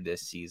go through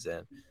this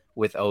season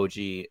with OG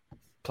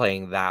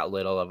playing that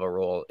little of a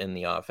role in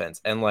the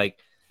offense. And like,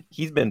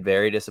 he's been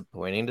very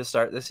disappointing to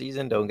start the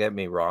season. Don't get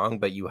me wrong,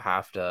 but you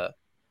have to,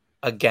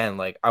 again,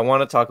 like I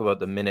want to talk about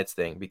the minutes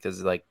thing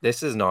because like,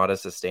 this is not a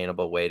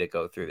sustainable way to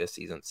go through this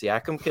season.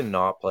 Siakam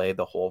cannot play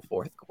the whole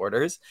fourth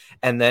quarters.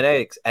 And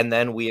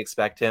then we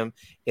expect him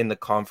in the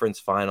conference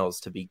finals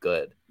to be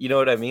good. You know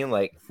what I mean?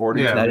 Like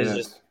 40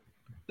 minutes.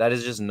 That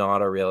is just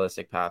not a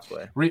realistic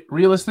pathway.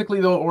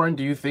 Realistically, though, Oren,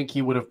 do you think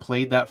he would have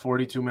played that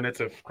 42 minutes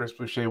if Chris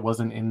Boucher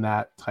wasn't in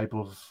that type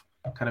of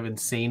kind of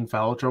insane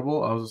foul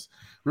trouble?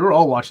 We were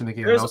all watching the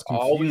game. And I was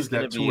confused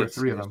that 2 or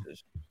 3 of them.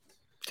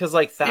 Because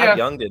like Thad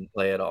Young didn't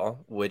play at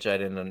all, which I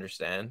didn't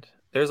understand.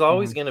 There's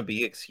always going to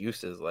be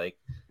excuses. Like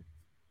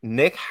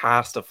Nick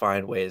has to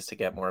find ways to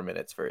get more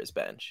minutes for his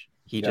bench.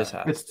 He just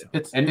has to.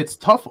 It's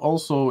tough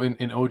also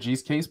in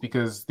OG's case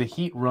because the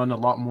Heat run a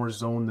lot more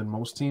zone than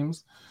most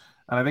teams.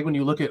 And I think when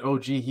you look at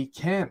OG, he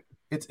can't.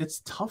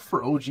 It's tough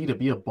for OG to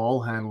be a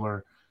ball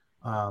handler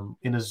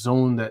in a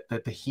zone that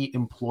the Heat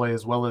employ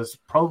as well as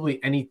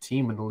probably any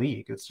team in the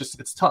league.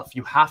 It's tough.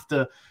 You have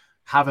to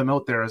have him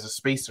out there as a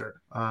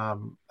spacer,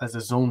 as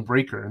a zone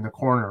breaker in the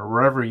corner,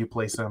 wherever you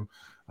place him,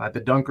 at the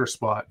dunker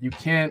spot. You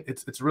can't.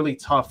 It's really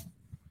tough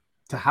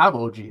to have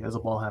OG as a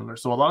ball handler.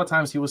 So a lot of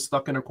times he was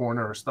stuck in a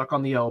corner or stuck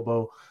on the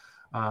elbow,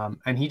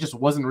 and he just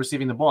wasn't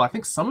receiving the ball. I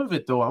think some of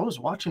it though, I was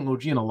watching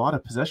OG in a lot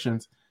of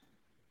possessions.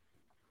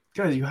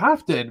 Guys, you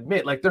have to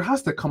admit, like, there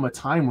has to come a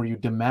time where you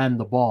demand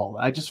the ball.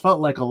 I just felt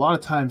like a lot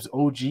of times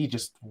OG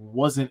just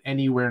wasn't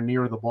anywhere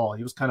near the ball.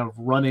 He was kind of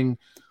running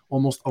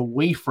almost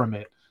away from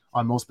it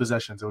on most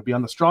possessions. It would be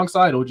on the strong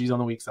side, OG's on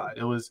the weak side.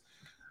 It was,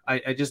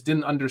 I just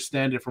didn't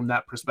understand it from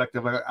that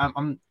perspective. Like,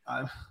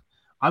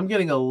 I'm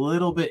getting a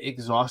little bit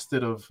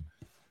exhausted of,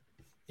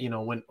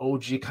 when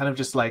OG kind of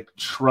just like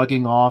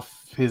shrugging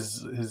off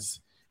his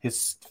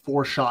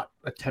 4-shot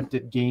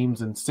attempted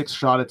games and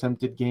 6-shot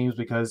attempted games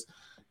because,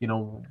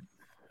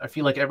 I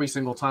feel like every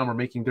single time we're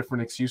making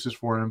different excuses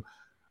for him.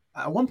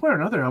 At one point or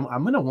another, I'm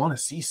going to want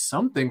to see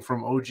something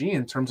from OG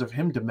in terms of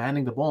him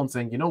demanding the ball and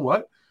saying, you know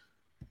what,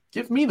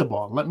 give me the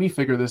ball. Let me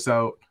figure this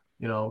out.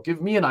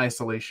 Give me an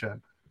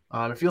isolation.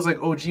 It feels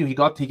like OG, he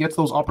gets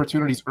those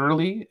opportunities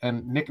early,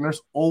 and Nick Nurse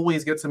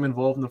always gets him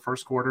involved in the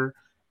first quarter,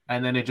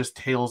 and then it just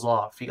tails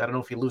off. I don't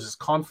know if he loses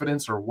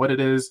confidence or what it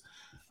is.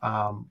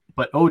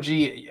 But OG,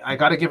 I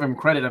got to give him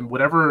credit. And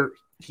whatever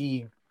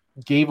he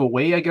gave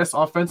away, I guess,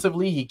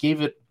 offensively, he gave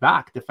it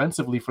back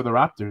defensively for the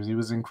Raptors. He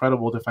was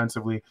incredible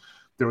defensively.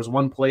 There was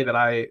one play that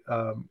I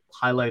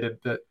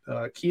highlighted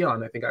that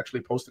Keon, I think,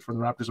 actually posted from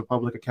the Raptors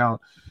Republic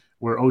account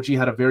where OG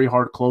had a very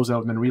hard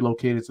closeout and then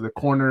relocated to the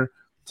corner,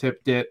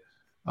 tipped it,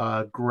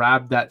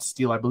 grabbed that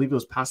steal. I believe it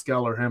was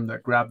Pascal or him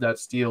that grabbed that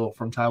steal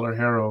from Tyler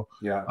Herro.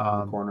 Yeah,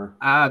 corner.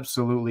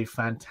 Absolutely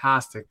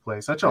fantastic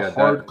play. Such a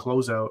hard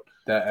closeout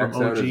from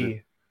OG.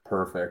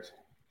 Perfect.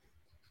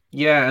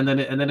 Yeah, and then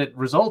it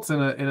results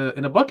in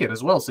a bucket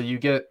as well. So you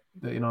get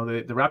the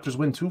Raptors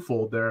win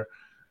twofold there.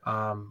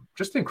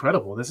 Just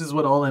incredible. This is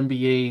what all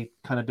NBA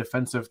kind of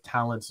defensive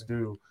talents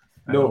do.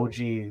 And OG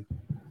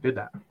did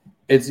that.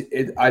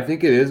 I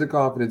think it is a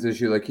confidence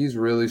issue. Like he's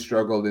really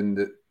struggled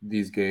in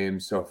these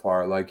games so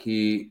far. Like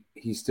he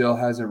still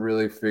hasn't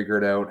really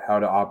figured out how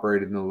to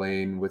operate in the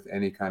lane with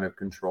any kind of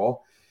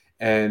control.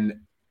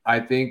 And I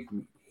think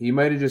he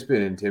might have just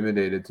been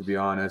intimidated, to be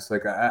honest.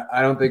 Like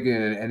I don't think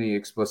in any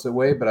explicit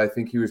way, but I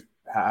think he was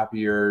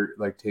happier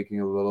like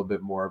taking a little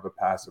bit more of a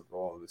passive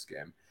role in this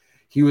game.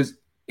 He was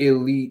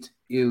elite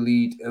on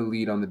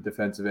the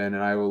defensive end,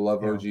 and I will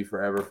love OG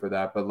forever for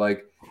that. But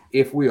like,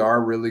 if we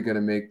are really going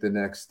to make the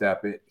next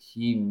step,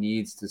 he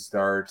needs to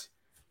start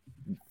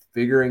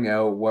figuring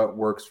out what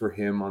works for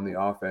him on the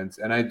offense.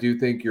 And I do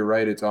think you're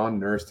right. It's on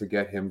Nurse to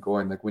get him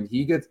going. Like when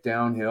he gets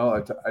downhill,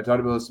 I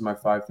talked about this in my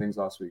 5 things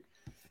last week,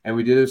 and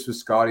we did this with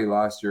Scotty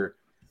last year.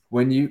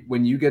 When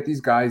you get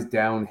these guys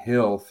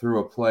downhill through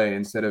a play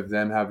instead of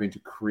them having to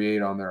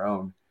create on their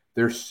own,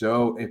 they're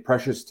so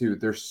precious too.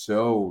 They're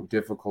so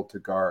difficult to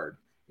guard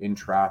in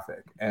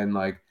traffic. And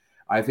like,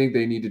 I think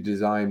they need to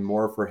design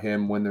more for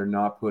him when they're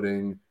not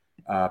putting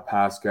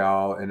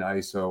Pascal and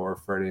ISO or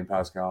Freddie and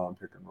Pascal on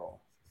pick and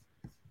roll.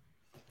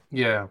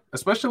 Yeah,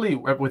 especially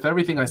with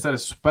everything I said,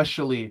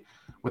 especially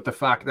with the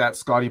fact that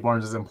Scotty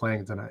Barnes isn't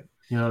playing tonight.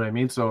 You know what I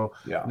mean? So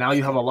now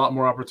you have a lot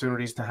more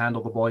opportunities to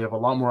handle the ball. You have a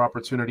lot more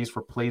opportunities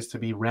for plays to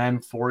be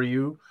ran for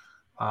you.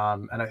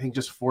 And I think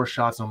just 4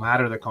 shots, no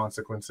matter the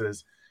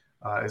consequences,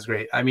 is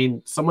great. I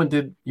mean, someone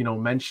did,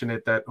 mention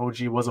it that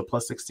OG was a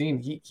plus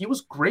 16. He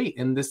was great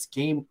in this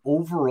game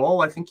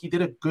overall. I think he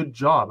did a good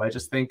job. I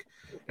just think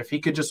if he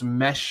could just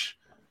mesh,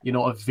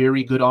 a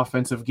very good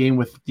offensive game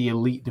with the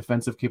elite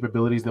defensive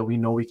capabilities that we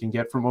know we can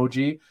get from OG,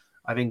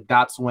 I think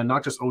that's when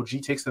not just OG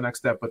takes the next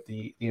step, but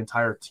the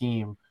entire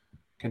team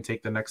can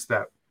take the next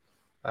step.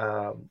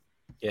 I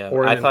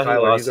thought he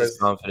lost his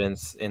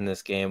confidence in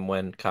this game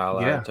when Kyle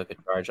Lowry took a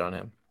charge on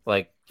him.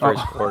 Like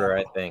first quarter,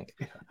 I think.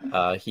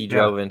 He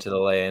drove into the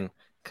lane.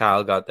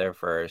 Kyle got there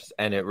first,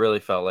 and it really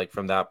felt like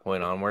from that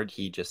point onward,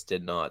 he just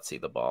did not see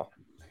the ball.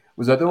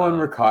 Was that the one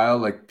where Kyle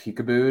like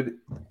peekabooed?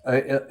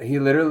 He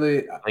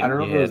literally, I don't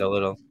know. He hit a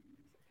little.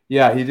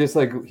 Yeah, he just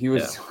like he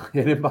was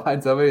hidden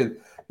behind somebody. And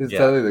he's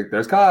totally like,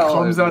 "There's Kyle."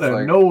 Comes out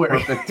of nowhere.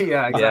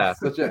 Yeah,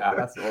 such an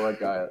asshole, that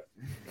guy.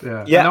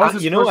 Yeah. That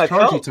was his first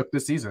charge he took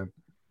this season.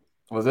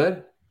 Was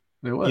it?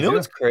 It was.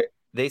 What's crazy?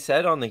 They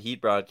said on the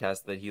Heat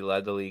broadcast that he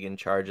led the league in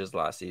charges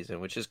last season,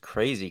 which is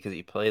crazy because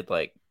he played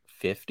like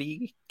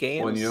 50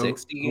 games,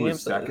 60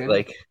 games.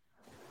 Like,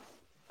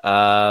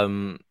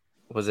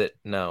 was it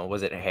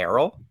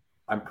Harrell?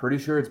 I'm pretty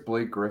sure it's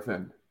Blake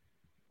Griffin.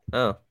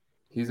 Oh,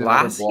 he's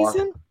last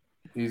season.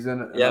 He's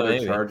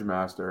another charge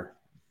master.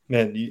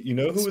 Man, you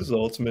know who was the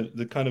ultimate,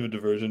 the kind of a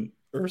diversion?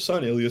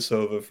 Ersan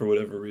Ilyasova, for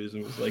whatever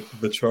reason, was like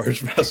the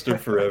charge master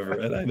forever,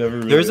 and I never.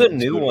 Really There's a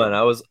new one.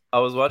 I was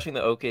watching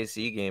the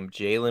OKC game.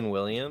 Jalen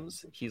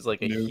Williams, he's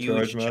like a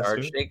huge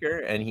charge taker,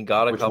 and he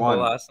got a couple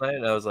last night.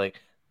 And I was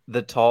like,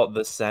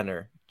 the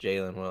center,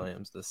 Jalen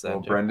Williams, the center.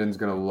 Well, Brendan's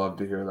gonna love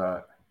to hear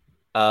that.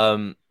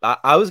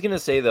 I was gonna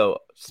say though,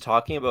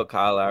 talking about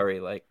Kyle Lowry,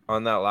 like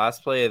on that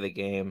last play of the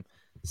game,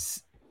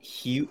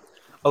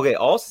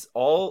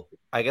 all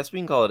I guess we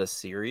can call it a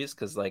series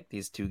because like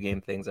these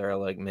 2-game things are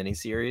like mini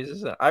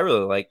series. I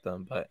really like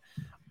them, but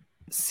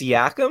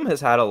Siakam has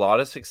had a lot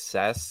of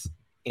success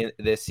in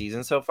this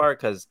season so far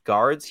because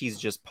guards he's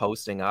just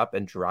posting up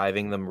and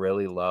driving them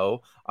really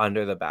low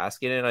under the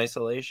basket in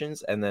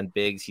isolations, and then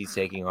bigs he's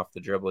taking off the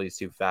dribble, he's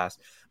too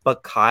fast.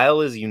 But Kyle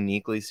is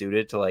uniquely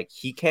suited to like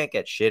he can't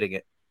get shit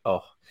again.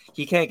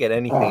 He can't get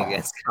anything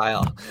against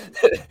Kyle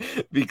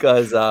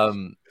because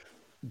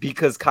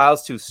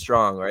Kyle's too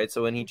strong, right?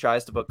 So when he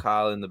tries to put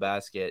Kyle in the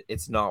basket,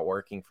 it's not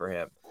working for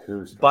him.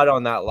 But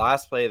on that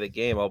last play of the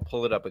game, I'll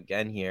pull it up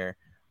again here.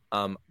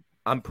 I'm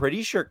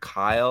pretty sure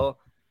Kyle.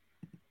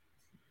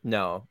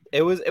 No,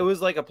 it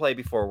was like a play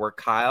before where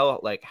Kyle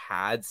like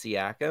had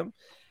Siakam,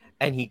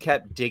 and he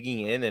kept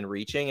digging in and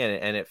reaching,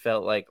 and it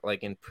felt like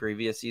in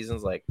previous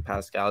seasons, like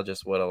Pascal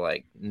just would have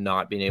like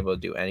not been able to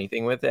do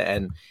anything with it,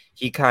 and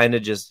he kind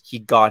of he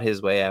got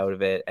his way out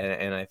of it,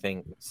 and I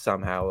think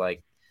somehow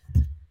like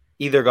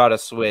either got a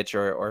switch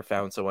or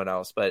found someone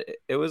else, but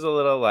it was a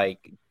little like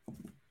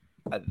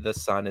the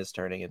son is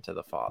turning into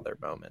the father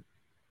moment.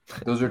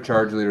 Those are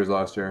charge leaders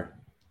last year.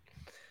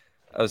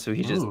 Oh, so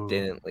he just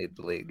didn't lead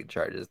the league in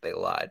charges. They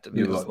lied to me.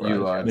 You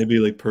lied. Maybe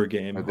like per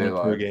game,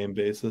 per game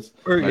basis.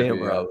 Per game,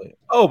 probably.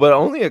 Oh, but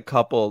only a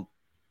couple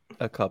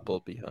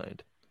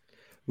behind.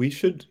 We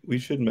should.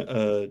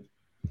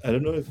 I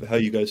don't know how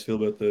you guys feel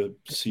about the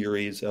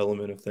series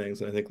element of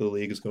things. I think the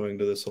league is going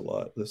to this a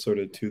lot. The sort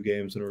of 2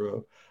 games in a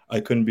row. I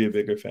couldn't be a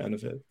bigger fan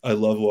of it. I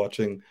love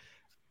watching.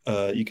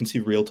 You can see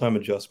real-time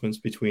adjustments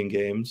between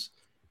games.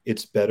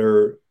 It's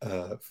better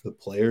for the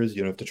players.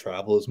 You don't have to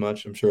travel as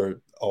much. I'm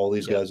sure all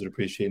these guys would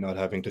appreciate not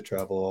having to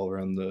travel all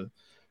around the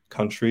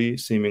country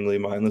seemingly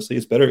mindlessly.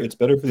 It's better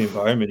for the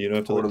environment. You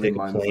don't have to take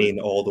a plane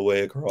all the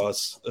way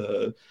across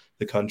the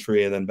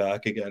country and then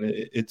back again.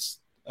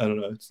 I don't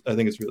know. I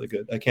think it's really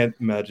good. I can't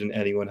imagine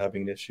anyone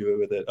having an issue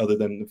with it other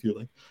than if you're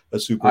like a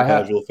super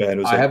casual fan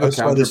who's like, I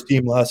saw this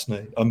team last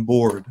night. I'm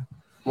bored.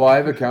 Well, I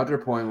have a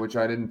counterpoint, which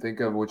I didn't think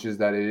of, which is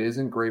that it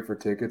isn't great for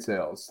ticket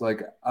sales.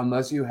 Like,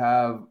 unless you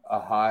have a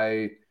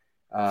high,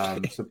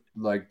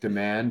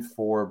 demand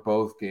for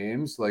both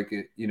games,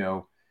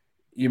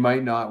 you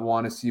might not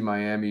want to see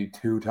Miami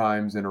 2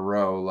 times in a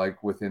row,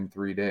 like within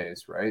 3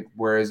 days, right?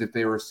 Whereas if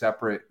they were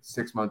separate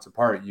 6 months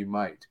apart, you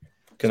might.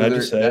 Can I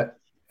just say that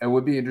it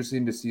would be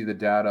interesting to see the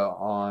data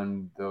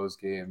on those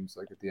games,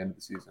 like at the end of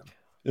the season.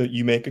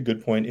 you make a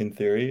good point in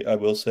theory. I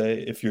will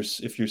say if your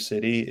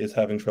city is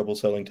having trouble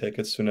selling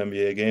tickets to an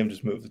NBA game,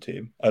 just move the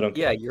team. I don't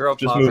care. Europe.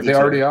 Just But they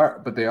already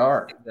are. But they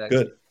are. Exactly.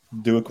 Good.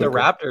 Do it The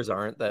quickly. Raptors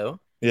aren't though.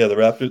 Yeah, the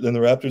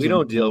Raptors. We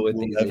don't deal with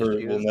will these never,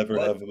 issues. Will never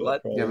have a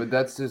Let- problem. Yeah, but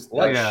that's just.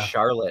 Let Yeah.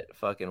 Charlotte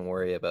fucking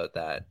worry about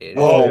that.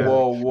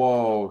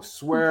 Whoa!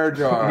 Swear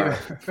jar.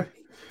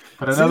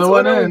 Put another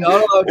one When are we in. not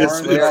allowed to It's-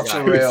 swear, it's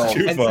guys? too real. It's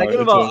too And far. second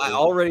of It's all, over. I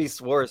already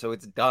swore, so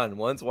it's done.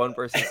 Once one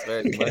person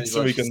swears, you might as So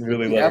well we just can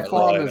really The let swear. it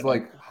fly. F-bomb is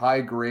like high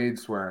grade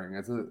swearing.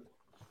 It's a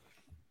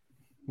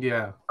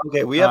Yeah.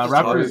 Okay, we have to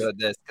talk Raptors- about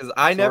this because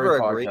I Sorry, never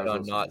podcast agreed on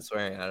listeners. not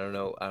swearing. I don't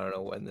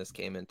know when this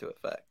came into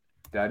effect.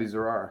 Daddy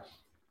Zarar.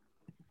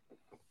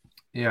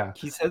 Yeah.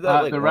 He said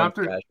that like the once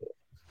Raptor- casual.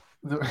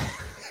 The,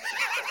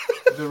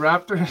 the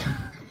Raptor.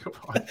 Come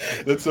on.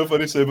 That's so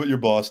funny to say about your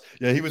boss.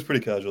 Yeah, he was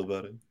pretty casual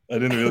about it. I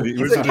didn't really. It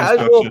He's was a an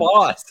casual instruction.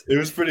 boss. It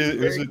was pretty. It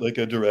was like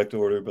a direct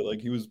order, but like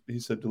he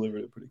said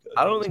delivered it pretty casual.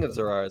 I don't think of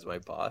Zarar as my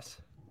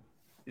boss.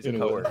 He's a In a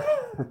way.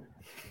 coworker.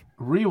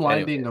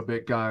 Rewinding Anyways. a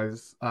bit,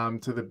 guys,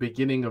 to the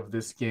beginning of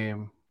this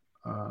game.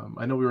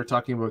 I know we were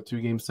talking about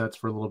 2 game sets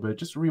for a little bit.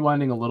 Just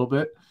rewinding a little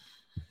bit.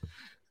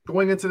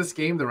 Going into this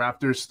game, the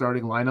Raptors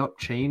starting lineup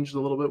changed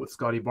a little bit with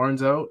Scotty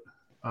Barnes out.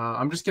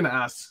 I'm just going to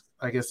ask,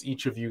 I guess,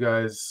 each of you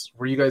guys,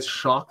 were you guys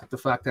shocked at the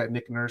fact that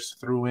Nick Nurse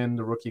threw in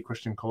the rookie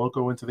Christian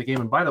Koloko into the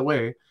game? And by the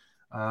way,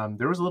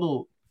 there was a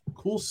little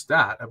cool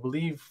stat. I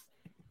believe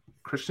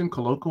Christian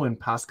Koloko and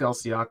Pascal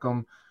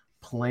Siakam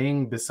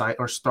playing beside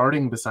or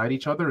starting beside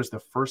each other is the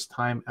first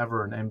time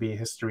ever in NBA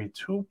history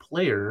 2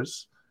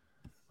 players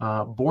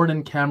born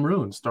in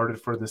Cameroon started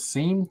for the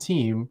same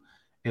team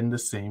in the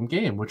same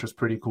game, which was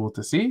pretty cool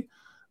to see.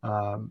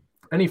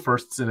 Any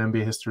firsts in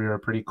NBA history are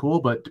pretty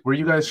cool, but were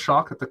you guys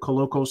shocked at the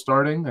Koloko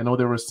starting? I know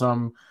there was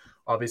some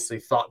obviously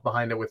thought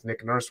behind it with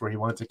Nick Nurse where he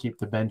wanted to keep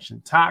the bench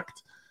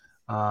intact.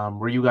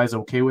 Were you guys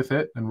okay with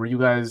it? And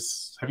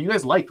have you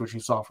guys liked what you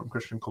saw from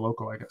Christian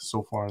Koloko, I guess,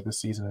 so far this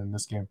season in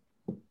this game?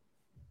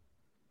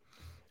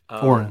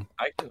 Oren.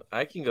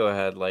 I can go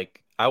ahead.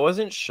 Like, I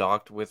wasn't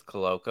shocked with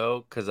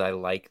Koloko because I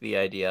like the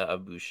idea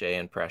of Boucher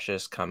and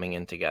Precious coming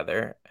in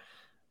together.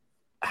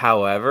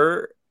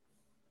 However,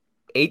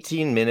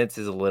 18 minutes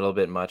is a little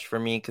bit much for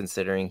me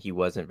considering he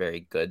wasn't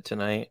very good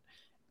tonight.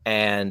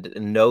 And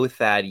no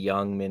Thad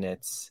Young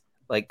minutes,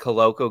 like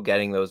Koloko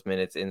getting those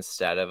minutes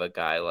instead of a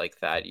guy like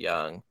Thad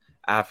Young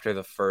after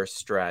the first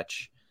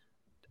stretch,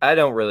 I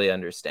don't really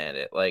understand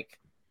it. Like,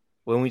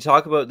 when we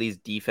talk about these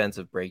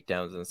defensive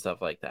breakdowns and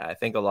stuff like that, I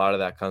think a lot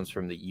of that comes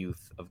from the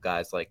youth of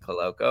guys like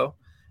Koloko.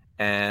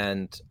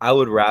 And I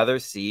would rather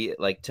see,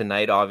 like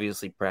tonight,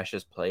 obviously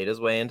Precious played his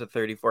way into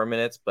 34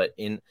 minutes, but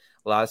in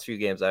the last few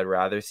games, I'd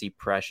rather see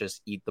Precious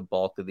eat the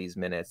bulk of these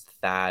minutes,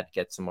 Thad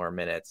get some more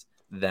minutes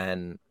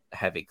than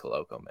heavy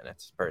Koloko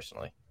minutes,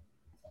 personally.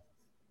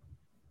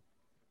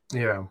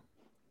 Yeah.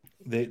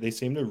 They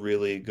seem to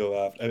really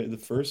go after. I mean, the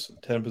first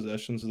 10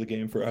 possessions of the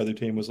game for either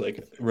team was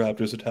like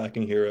Raptors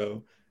attacking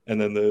hero, and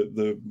then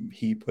the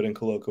Heat putting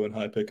Koloko in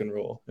high pick and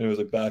roll, and it was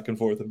like back and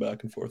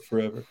forth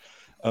forever.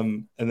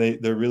 And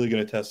they're really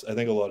going to test. I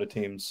think a lot of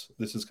teams,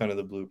 this is kind of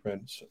the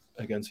blueprint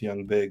against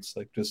young bigs.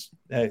 Like, just,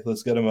 hey,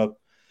 let's get them up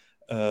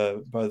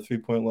by the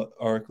 3-point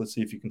arc. Let's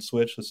see if you can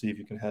switch. Let's see if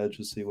you can hedge.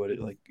 Let's see what it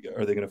like.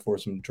 Are they going to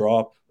force him to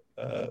drop?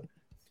 Can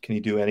he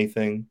do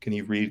anything? Can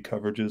he read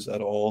coverages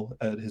at all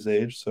at his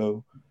age?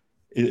 So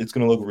it's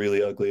going to look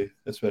really ugly,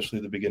 especially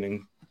the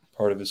beginning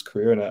part of his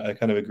career. And I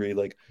kind of agree.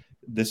 Like,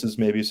 this is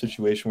maybe a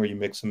situation where you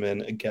mix him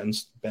in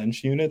against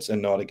bench units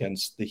and not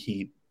against the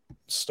Heat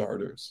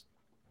starters.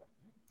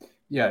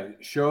 Yeah,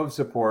 show of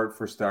support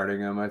for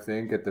starting him, I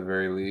think, at the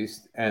very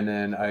least. And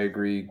then I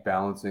agree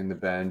balancing the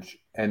bench.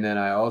 And then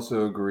I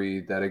also agree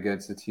that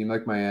against a team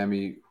like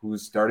Miami,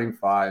 whose starting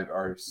 5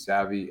 are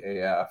savvy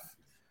AF,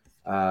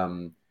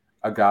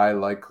 a guy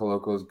like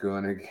Koloko's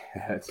gonna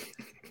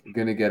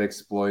get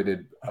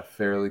exploited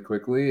fairly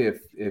quickly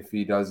if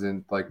he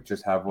doesn't like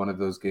just have one of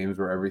those games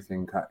where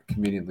everything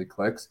conveniently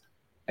clicks.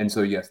 And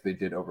so yes, they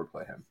did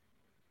overplay him.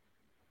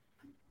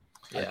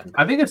 Yeah.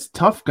 I think it's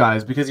tough,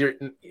 guys, because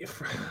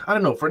I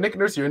don't know, for Nick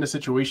Nurse, you're in a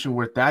situation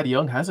where Thad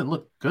Young hasn't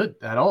looked good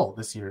at all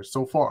this year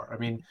so far. I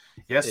mean,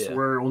 yes,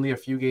 we're only a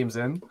few games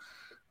in,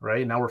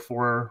 right? Now we're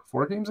four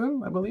games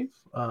in, I believe.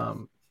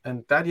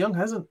 And Thad Young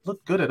hasn't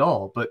looked good at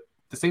all. But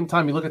at the same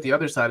time, you look at the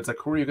other side, it's like,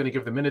 who are you going to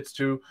give the minutes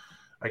to?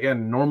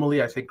 Again,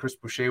 normally I think Chris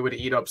Boucher would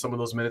eat up some of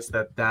those minutes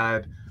that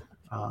Thad,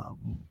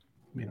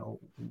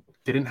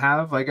 didn't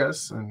have, I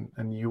guess.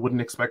 And you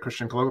wouldn't expect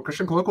Christian Koloko.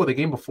 Christian Koloko, the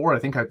game before, I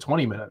think had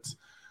 20 minutes.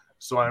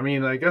 So, I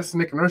mean, I guess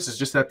Nick Nurse is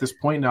just at this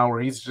point now where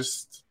he's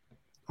just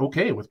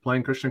okay with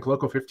playing Christian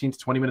Koloko 15 to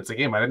 20 minutes a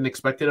game. I didn't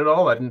expect it at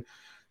all. I didn't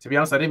To be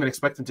honest, I didn't even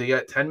expect him to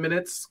get 10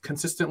 minutes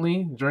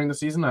consistently during the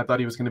season. I thought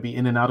he was going to be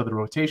in and out of the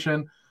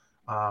rotation.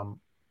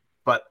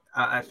 But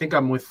I think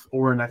I'm with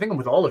Oren. I think I'm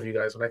with all of you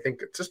guys. And I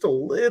think it's just a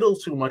little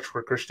too much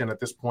for Christian at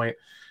this point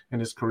in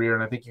his career.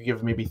 And I think you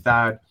give maybe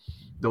Thad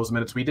those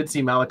minutes. We did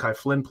see Malachi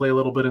Flynn play a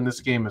little bit in this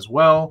game as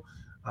well.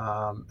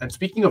 And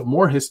speaking of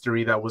more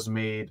history that was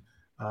made,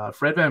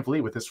 Fred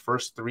VanVleet with his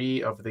first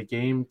 3 of the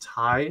game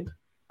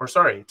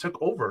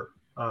took over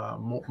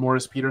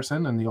Morris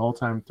Peterson and the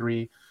all-time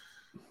 3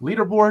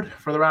 leaderboard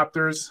for the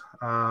Raptors.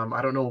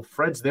 I don't know if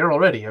Fred's there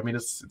already. I mean,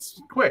 it's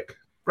quick.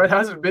 Fred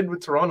hasn't been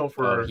with Toronto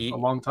for a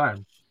long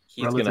time.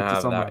 He's going to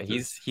have that.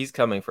 He's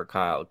coming for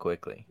Kyle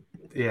quickly.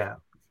 Yeah.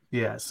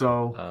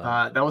 So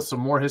that was some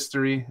more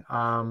history.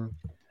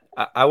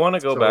 I want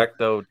to go back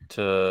though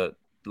to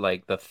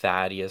like the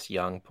Thaddeus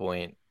Young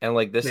point, and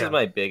like this is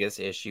my biggest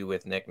issue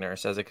with Nick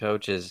Nurse as a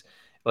coach is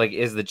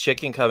the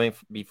chicken coming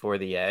before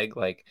the egg?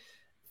 Like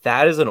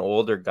Thad is an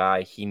older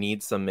guy. He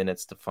needs some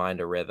minutes to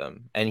find a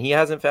rhythm, and he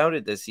hasn't found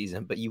it this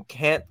season. But you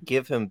can't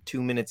give him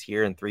 2 minutes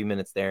here and 3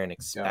 minutes there and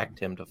expect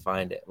him to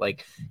find it.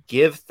 Like,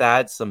 give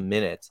Thad some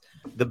minutes.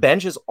 The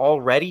bench is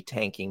already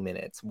tanking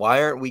minutes.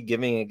 Why aren't we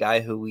giving a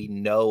guy who we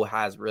know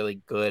has really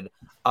good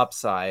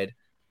upside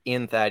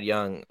in Thad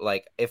Young?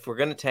 Like, if we're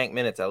going to tank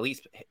minutes, at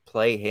least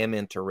play him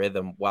into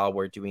rhythm while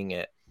we're doing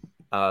it.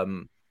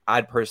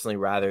 I'd personally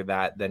rather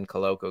that than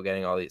Koloko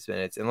getting all these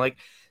minutes. And like,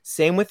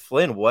 same with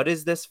Flynn. What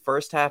is this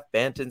first half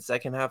Banton,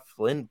 second half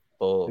Flynn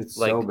bull? It's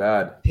like, so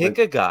bad. Pick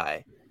a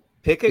guy,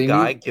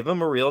 give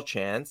him a real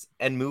chance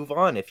and move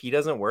on. If he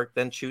doesn't work,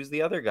 then choose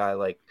the other guy.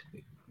 Like,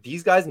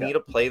 these guys need to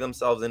play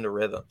themselves into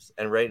rhythms.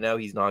 And right now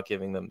he's not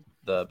giving them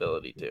the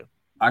ability to.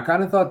 I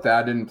kind of thought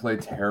Thad didn't play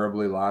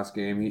terribly last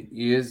game.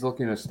 He is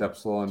looking a step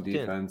slow on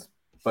defense,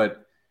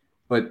 but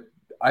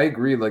I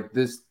agree. Like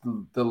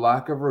the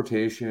lack of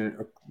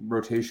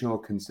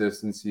rotational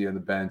consistency on the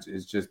bench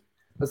is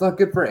that's not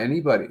good for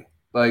anybody.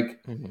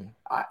 Like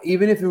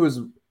even if it was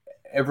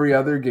every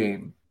other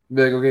game,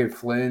 be like, okay,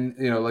 Flynn,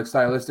 like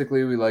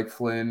stylistically, we like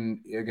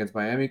Flynn against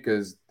Miami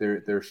because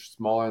they're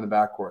smaller in the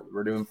backcourt.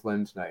 We're doing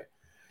Flynn tonight.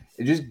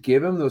 And just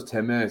give him those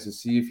 10 minutes to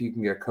see if he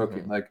can get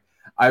cooking. Like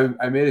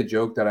I made a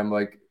joke that I'm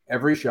like,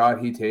 every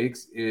shot he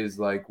takes is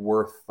like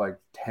worth like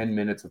 10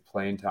 minutes of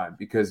playing time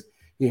because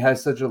he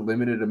has such a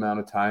limited amount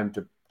of time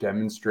to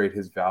demonstrate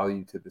his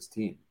value to this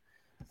team.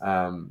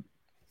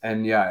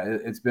 And yeah,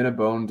 it's been a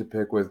bone to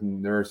pick with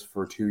Nurse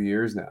for 2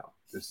 years now.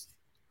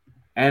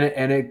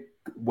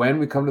 When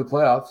we come to the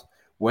playoffs,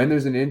 when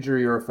there's an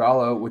injury or a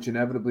foul out, which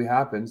inevitably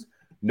happens,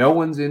 no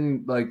one's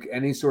in like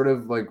any sort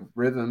of like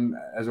rhythm,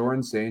 as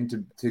Oren's saying,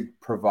 to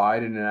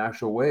provide in an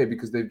actual way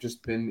because they've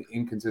just been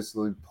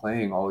inconsistently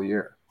playing all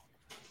year.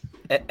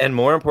 And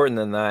more important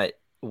than that,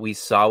 we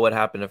saw what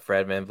happened to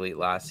Fred VanVleet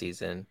last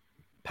season.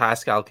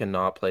 Pascal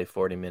cannot play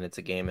 40 minutes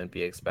a game and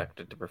be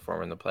expected to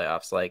perform in the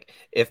playoffs. Like,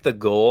 if the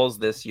goals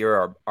this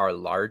year are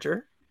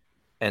larger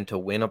and to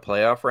win a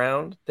playoff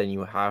round, then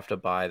you have to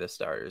buy the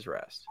starters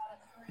rest.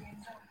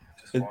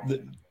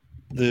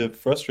 The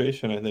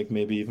frustration, I think,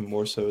 maybe even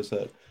more so is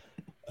that,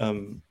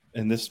 and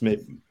this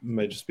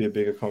might just be a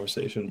bigger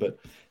conversation, but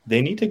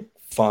they need to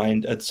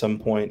find at some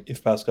point,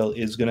 if Pascal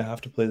is going to have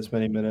to play this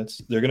many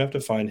minutes, they're going to have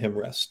to find him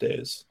rest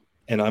days.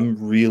 And I'm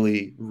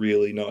really,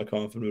 really not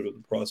confident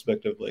with the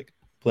prospect of like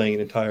playing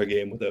an entire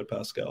game without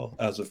Pascal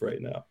as of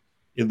right now.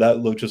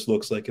 That just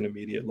looks like an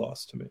immediate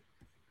loss to me.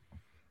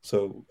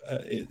 So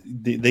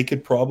they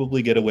could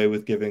probably get away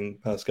with giving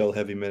Pascal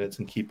heavy minutes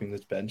and keeping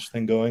this bench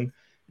thing going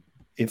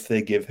if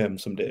they give him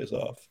some days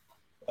off.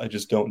 I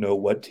just don't know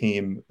what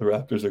team the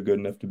Raptors are good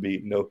enough to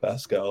beat no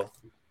Pascal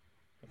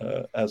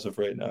as of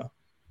right now.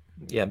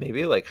 Yeah,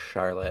 maybe like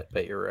Charlotte,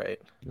 but you're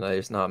right. No,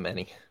 there's not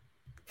many.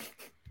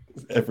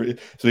 So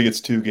he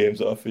gets 2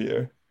 games off a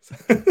year.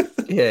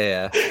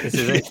 Yeah.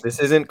 This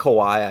isn't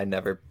Kawhi. I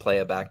never play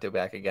a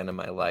back-to-back again in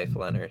my life,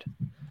 Leonard.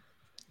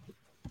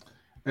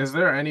 Is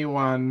there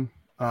anyone,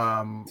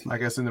 I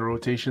guess, in the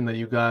rotation that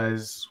you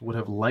guys would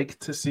have liked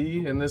to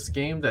see in this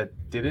game that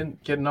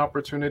didn't get an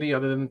opportunity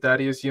other than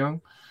Thaddeus Young?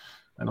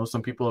 I know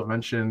some people have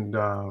mentioned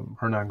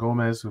Hernan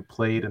Gomez, who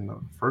played in the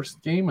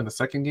first game and the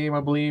second game, I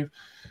believe.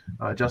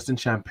 Justin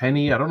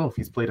Champagnie, I don't know if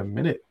he's played a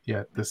minute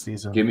yet this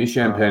season. Give me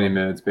Champagnie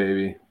minutes,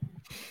 baby.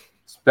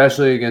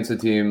 Especially against a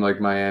team like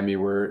Miami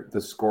where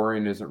the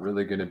scoring isn't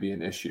really going to be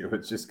an issue.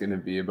 It's just going to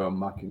be about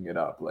mucking it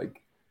up.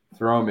 Like,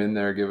 throw him in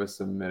there, give us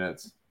some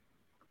minutes.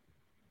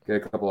 Get a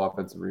couple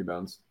offensive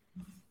rebounds.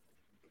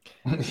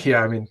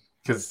 Yeah, I mean,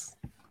 because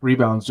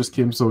rebounds just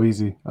came so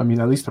easy. I mean,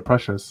 at least the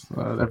Precious.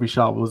 Every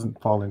shot wasn't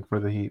falling for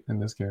the Heat in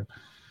this game.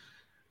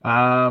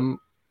 I'm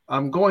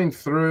going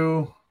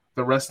through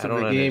the rest of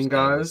the game,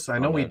 guys. I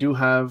know we do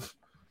have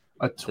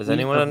a tweet. Does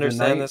anyone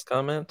understand this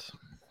comment?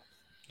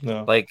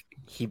 No. Like,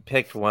 he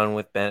picked one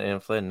with Benton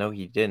and Flynn. No,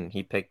 he didn't.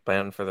 He picked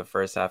Benton for the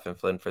first half and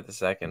Flynn for the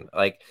second.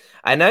 Like,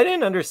 and I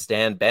didn't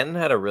understand. Benton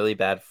had a really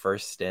bad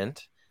first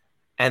stint,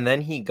 and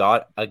then he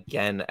got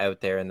again out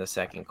there in the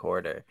second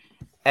quarter.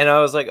 And I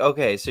was like,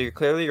 okay, so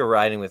you're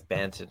riding with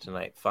Benton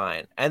tonight.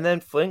 Fine. And then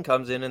Flynn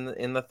comes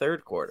in the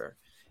third quarter.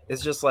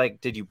 it's just like,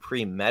 did you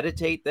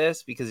premeditate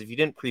this? Because if you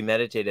didn't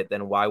premeditate it,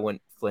 then why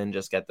wouldn't Flynn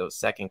just get those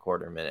second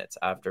quarter minutes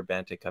after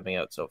Banton coming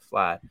out so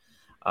flat?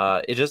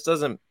 It just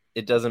doesn't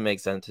make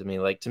sense to me.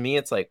 Like, to me,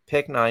 it's like,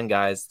 pick 9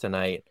 guys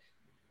tonight,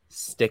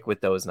 stick with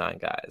those 9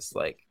 guys.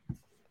 Like,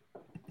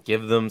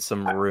 give them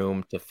some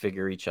room to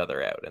figure each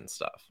other out and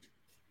stuff.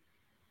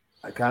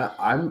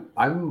 I'm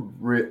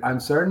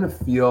starting to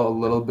feel a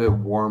little bit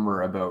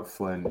warmer about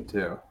Flynn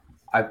too.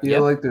 I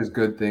feel like there's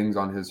good things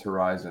on his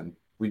horizon.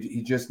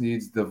 He just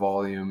needs the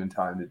volume and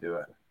time to do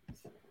it.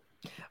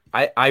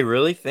 I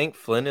really think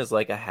Flynn is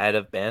like ahead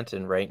of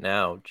Banton right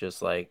now.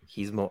 Just like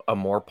he's a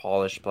more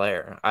polished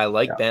player. I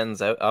like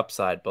Banton's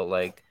upside, but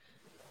like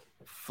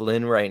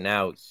Flynn right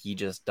now, he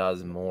just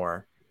does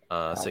more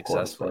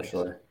successfully.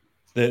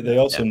 They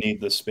also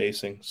need the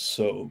spacing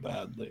so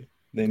badly.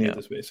 They need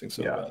the spacing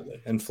so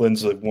badly. And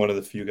Flynn's like one of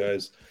the few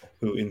guys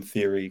who, in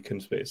theory,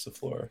 can space the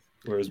floor,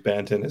 whereas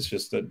Banton is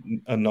just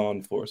a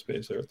non-floor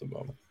spacer at the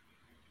moment.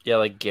 Yeah,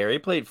 like Gary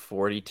played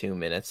 42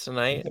 minutes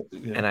tonight,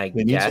 and I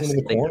guess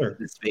they need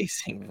the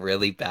spacing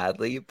really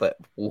badly, but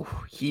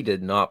he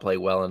did not play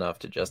well enough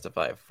to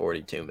justify a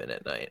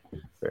 42-minute night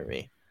for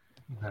me.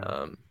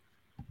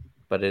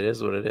 But it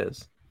is what it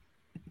is.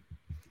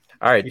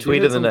 All right,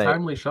 tweet of the night.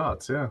 Timely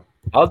shots, yeah.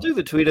 I'll do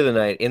the tweet of the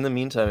night. In the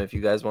meantime, if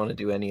you guys want to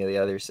do any of the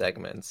other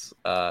segments,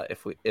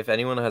 if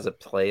anyone has a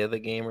play of the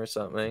game or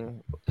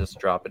something, just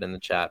drop it in the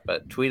chat.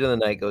 But tweet of the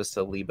night goes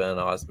to Liban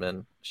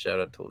Osman. Shout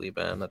out to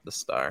Liban at the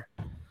Star.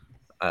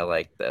 I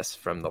like this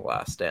from the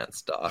Last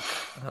Dance doc.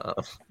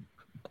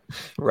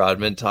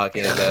 Rodman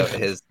talking about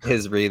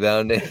his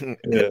rebounding.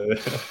 Yeah.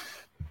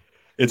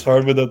 It's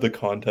hard without the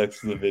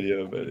context of the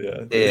video, but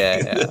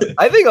yeah.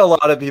 I think a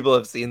lot of people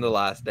have seen The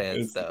Last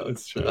Dance, though.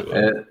 It's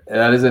true.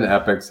 That is an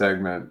epic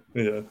segment.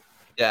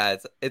 Yeah,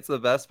 it's the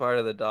best part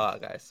of the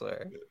dog, I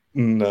swear.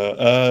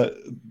 No,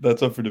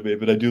 that's up for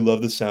debate, but I do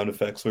love the sound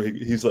effects where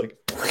he's like,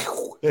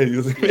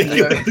 he's like making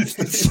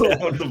the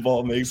sound the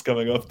ball makes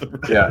coming off the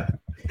rim.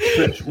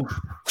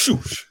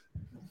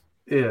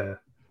 Yeah,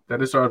 that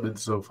has been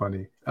so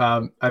funny.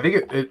 I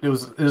think it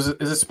was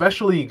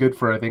especially good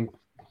for, I think,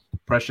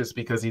 Precious,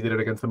 because he did it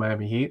against the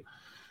Miami Heat,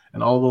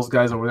 and all those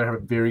guys over there have a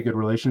very good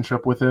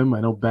relationship with him. I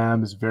know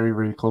Bam is very,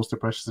 very close to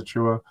Precious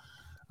Achiuwa,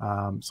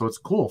 so it's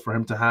cool for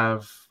him to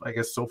have, I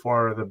guess, so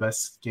far the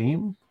best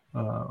game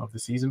of the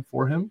season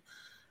for him.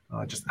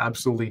 Just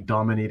absolutely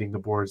dominating the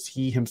boards.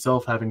 He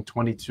himself having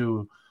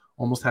 22,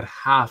 almost had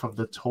half of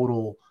the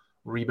total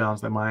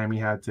rebounds that Miami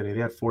had today.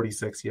 They had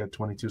 46, he had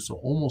 22, so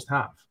almost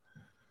half.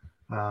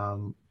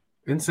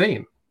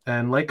 Insane.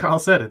 And like Kyle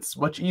said, it's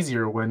much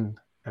easier when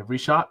every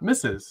shot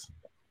misses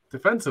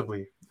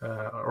defensively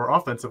or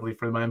offensively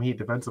for the Miami Heat,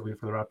 defensively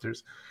for the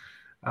Raptors.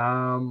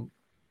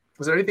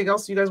 Was there anything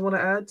else you guys want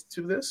to add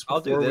to this?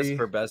 I'll do this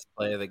for best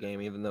play of the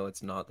game, even though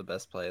it's not the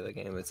best play of the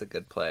game. It's a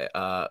good play.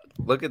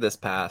 Look at this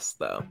pass,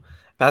 though.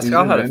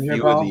 Pascal had a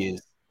few of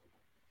these.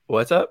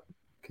 What's up?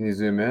 Can you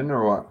zoom in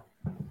or what?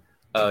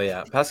 Oh,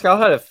 yeah. Pascal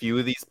had a few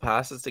of these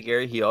passes to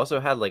Gary. He also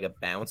had like a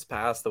bounce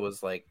pass that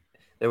was like,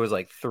 there was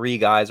like 3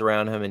 guys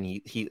around him, and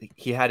he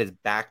had his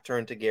back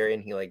turned to Gary,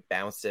 and he like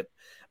bounced it.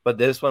 But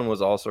this one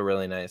was also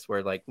really nice,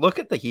 where like, look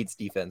at the Heat's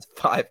defense.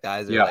 5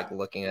 guys are like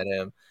looking at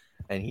him,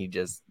 and he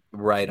just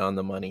right on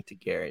the money to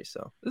Gary.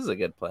 So this is a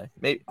good play.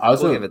 Maybe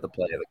we'll give it the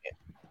play of the game.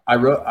 I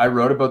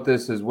wrote about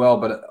this as well,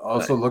 but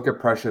also look at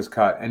Precious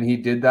cut, and he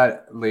did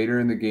that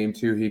later in the game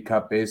too. He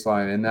cut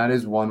baseline, and that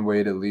is one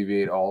way to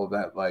alleviate all of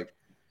that, like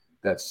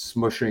that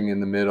smushing in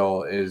the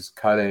middle is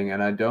cutting.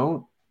 And I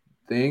don't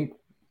think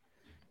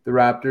the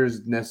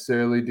Raptors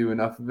necessarily do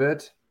enough of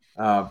it.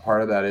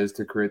 Part of that is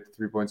to create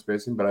the 3-point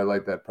spacing, but I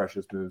like that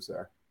Precious moves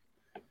there.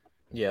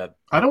 Yeah,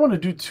 I don't want to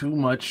do too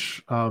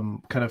much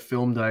kind of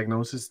film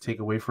diagnosis, take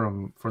away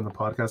from the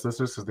podcast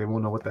listeners, because they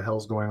won't know what the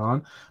hell's going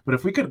on. But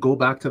if we could go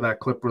back to that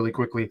clip really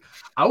quickly,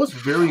 I was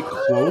very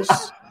close.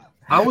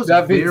 I'm going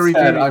to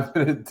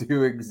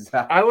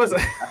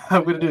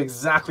do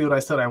exactly what I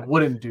said I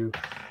wouldn't do.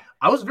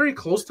 I was very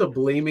close to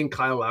blaming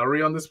Kyle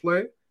Lowry on this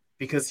play,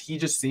 because he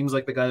just seems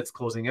like the guy that's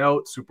closing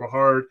out super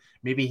hard.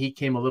 Maybe he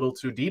came a little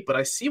too deep, but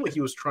I see what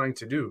he was trying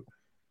to do.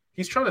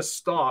 He's trying to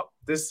stop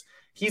this.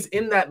 He's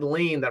in that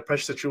lane that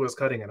Precious Achiuwa is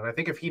cutting in. And I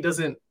think if he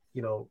doesn't,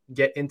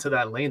 get into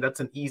that lane, that's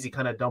an easy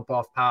kind of dump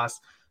off pass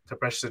to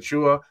Precious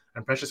Achiuwa,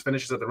 and Precious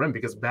finishes at the rim,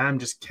 because Bam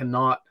just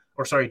cannot,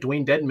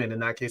 Dwayne Dedmon in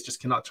that case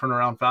just cannot turn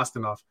around fast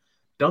enough.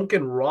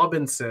 Duncan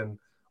Robinson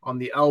on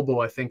the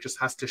elbow, I think, just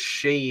has to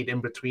shade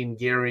in between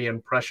Gary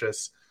and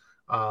Precious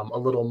a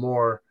little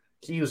more.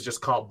 He was just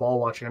caught ball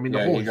watching. I mean,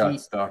 the whole he got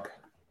stuck.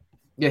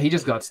 Yeah, he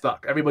just got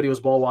stuck. Everybody was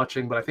ball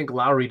watching, but I think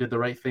Lowry did the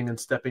right thing in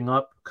stepping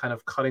up, kind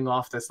of cutting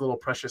off this little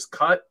Precious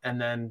cut,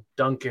 and then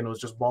Duncan was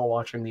just ball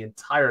watching the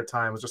entire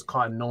time, was just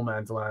caught in no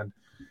man's land.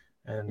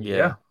 And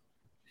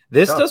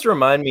this does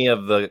remind me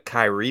of the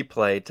Kyrie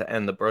play to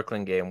end the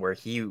Brooklyn game, where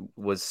he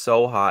was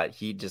so hot,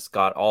 he just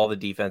got all the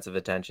defensive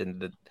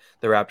attention.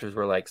 The Raptors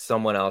were like,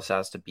 someone else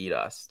has to beat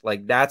us.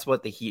 Like, that's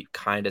what the Heat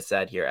kind of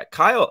said here.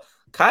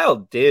 Kyle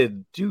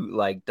did do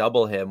like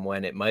double him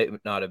when it might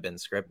not have been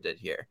scripted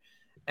here.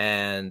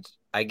 And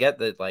I get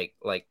that like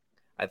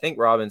I think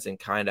Robinson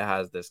kind of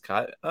has this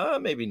cut.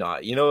 Maybe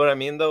not. You know what I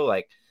mean though?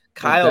 Like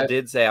Kyle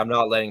did say I'm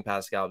not letting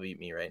Pascal beat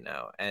me right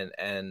now.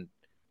 And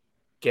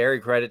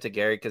Gary, credit to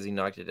Gary because he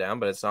knocked it down,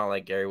 but it's not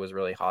like Gary was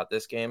really hot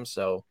this game,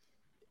 so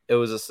it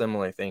was a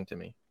similar thing to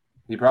me.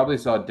 He probably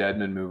saw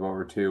Dedmon move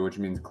over too, which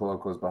means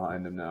Coloco's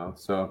behind him now.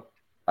 So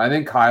I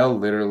think Kyle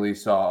literally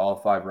saw all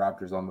 5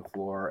 Raptors on the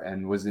floor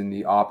and was in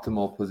the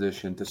optimal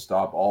position to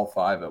stop all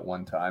 5 at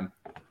one time.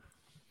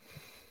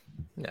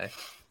 Yeah,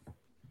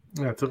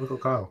 typical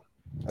Kyle.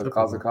 That's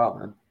Closet Kyle,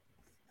 man.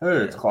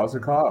 Hey, it's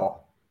Closet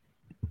Kyle.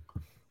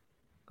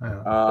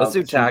 Yeah. Let's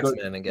do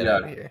Taxman and get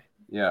out of here.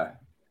 Yeah.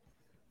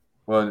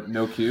 Well,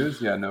 no cues?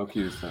 Yeah, no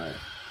cues tonight.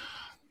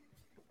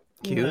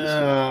 Cues?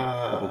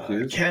 Couple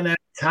cues?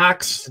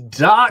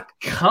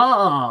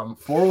 CanAmTax.com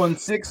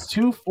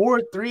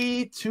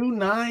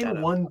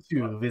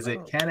 416-243-2912. Visit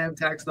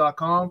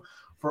CanAmTax.com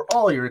for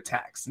all your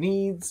tax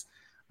needs.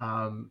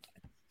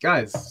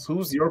 Guys,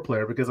 who's your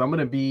player? Because I'm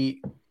gonna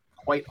be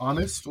quite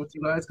honest with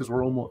you guys because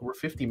we're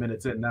 50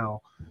 minutes in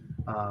now.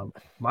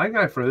 My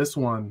guy for this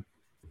one,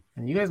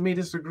 and you guys may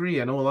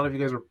disagree. I know a lot of you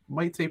guys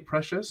might say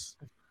Precious,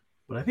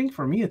 but I think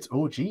for me it's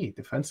OG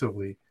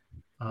defensively.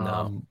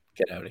 No,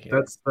 get out of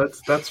here.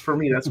 That's for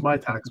me. That's my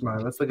tax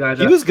man. That's the guy.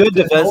 He was good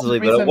defensively,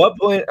 but at what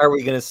point are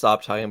we going to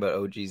stop talking about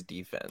OG's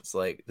defense?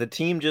 Like the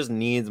team just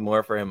needs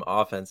more for him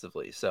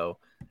offensively. So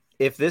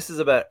if this is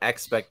about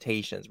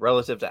expectations,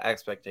 relative to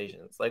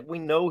expectations, like we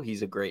know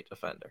he's a great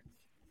defender,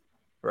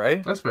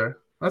 right? That's fair.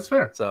 That's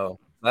fair. So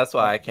that's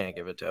why I can't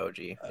give it to OG.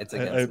 It's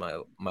against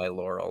my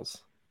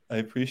laurels. I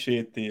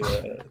appreciate the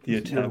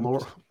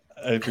attempt.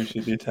 I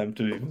appreciate the attempt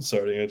of even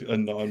starting a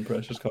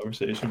non-Precious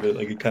conversation, but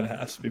like it kind of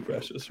has to be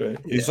Precious, right?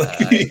 He's like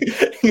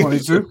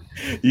 22.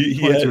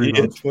 He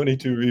had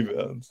 22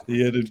 rebounds.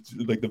 He had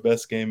like the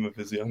best game of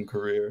his young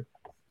career.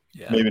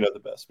 Yeah. Maybe not the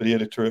best, but he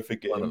had a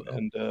terrific game,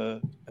 and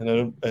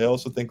I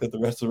also think that the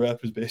rest of the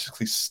Raptors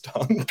basically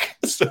stunk.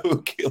 So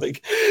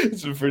like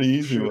it's a pretty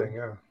easy one.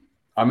 Yeah.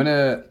 I'm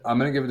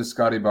gonna give it to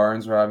Scotty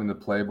Barnes for having the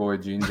Playboy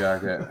jean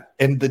jacket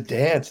and the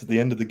dance at the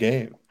end of the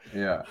game.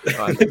 Yeah.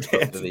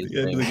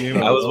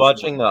 I was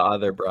watching the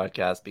other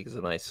broadcast because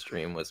my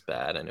stream was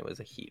bad and it was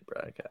a Heat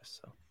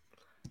broadcast, so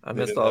I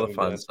missed all the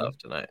fun stuff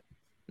tonight.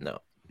 No,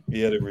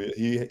 he had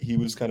he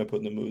was kind of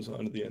putting the moves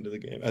on at the end of the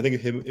game. I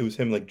think it was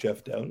him, like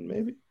Jeff Dowtin,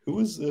 maybe. Who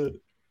was the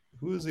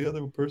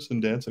other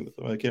person dancing with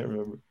him? I can't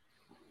remember.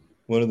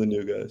 One of the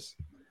new guys.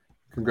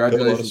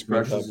 Congratulations,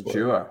 Precious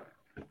Achiuwa.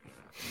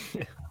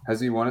 Has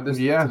he won it this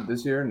year?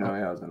 No,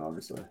 he hasn't,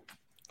 obviously.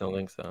 Don't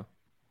think so.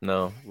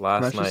 No,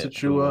 last Precious night.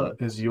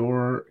 Achiuwa is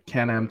your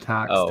Can-Am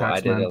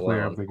Taxman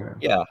player of the game.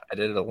 Yeah, I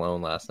did it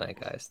alone last night,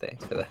 guys.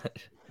 Thanks for that.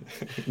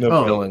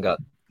 No one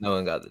got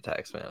the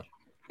Taxman.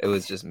 It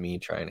was just me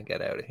trying to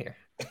get out of here.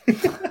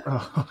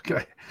 Oh,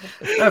 okay,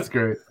 that's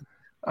great.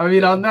 I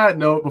mean, on that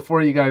note,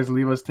 before you guys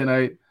leave us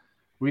tonight,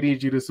 we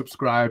need you to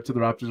subscribe to the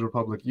Raptors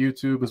Republic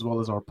YouTube as well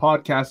as our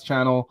podcast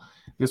channel.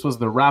 This was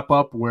the wrap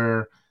up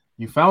where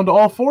you found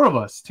all 4 of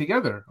us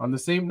together on the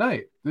same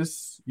night.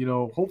 This,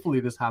 hopefully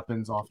this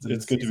happens often.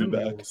 It's good to be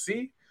back. We'll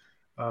see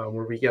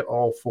where we get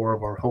all 4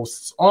 of our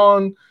hosts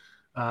on.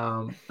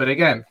 But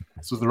again,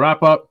 this was the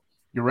wrap up.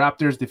 Your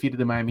Raptors defeated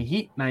the Miami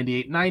Heat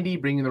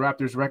 98-90, bringing the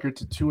Raptors record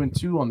to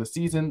 2-2 on the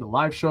season. The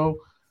live show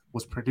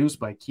was produced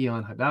by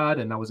Keon Haddad,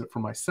 and that was it for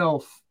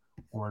myself,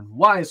 Oren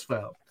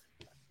Weisfeld,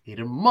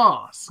 Aiden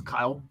Moss,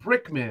 Kyle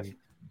Brickman,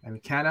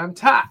 and Can-Am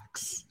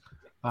Tax.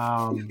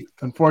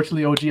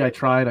 Unfortunately, OG, I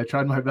tried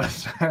my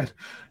best. I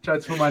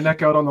tried to put my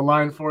neck out on the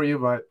line for you,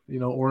 but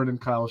Oren and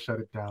Kyle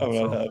shut it down. I'm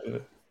not having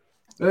it.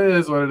 It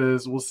is what it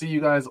is. We'll see you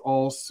guys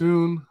all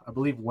soon. I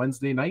believe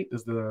Wednesday night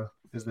is the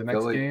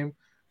next game.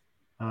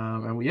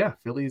 And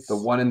Philly's the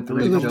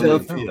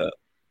 1-3 Philly.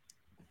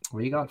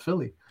 We got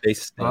Philly. They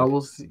stink.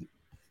 We'll see.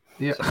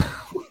 Yeah,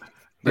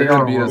 they're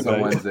gonna beat us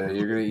on Wednesday.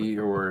 You're gonna eat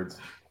your words.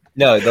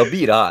 No, they'll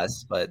beat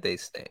us, but they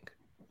stink.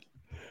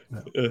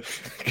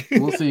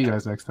 We'll see you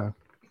guys next time.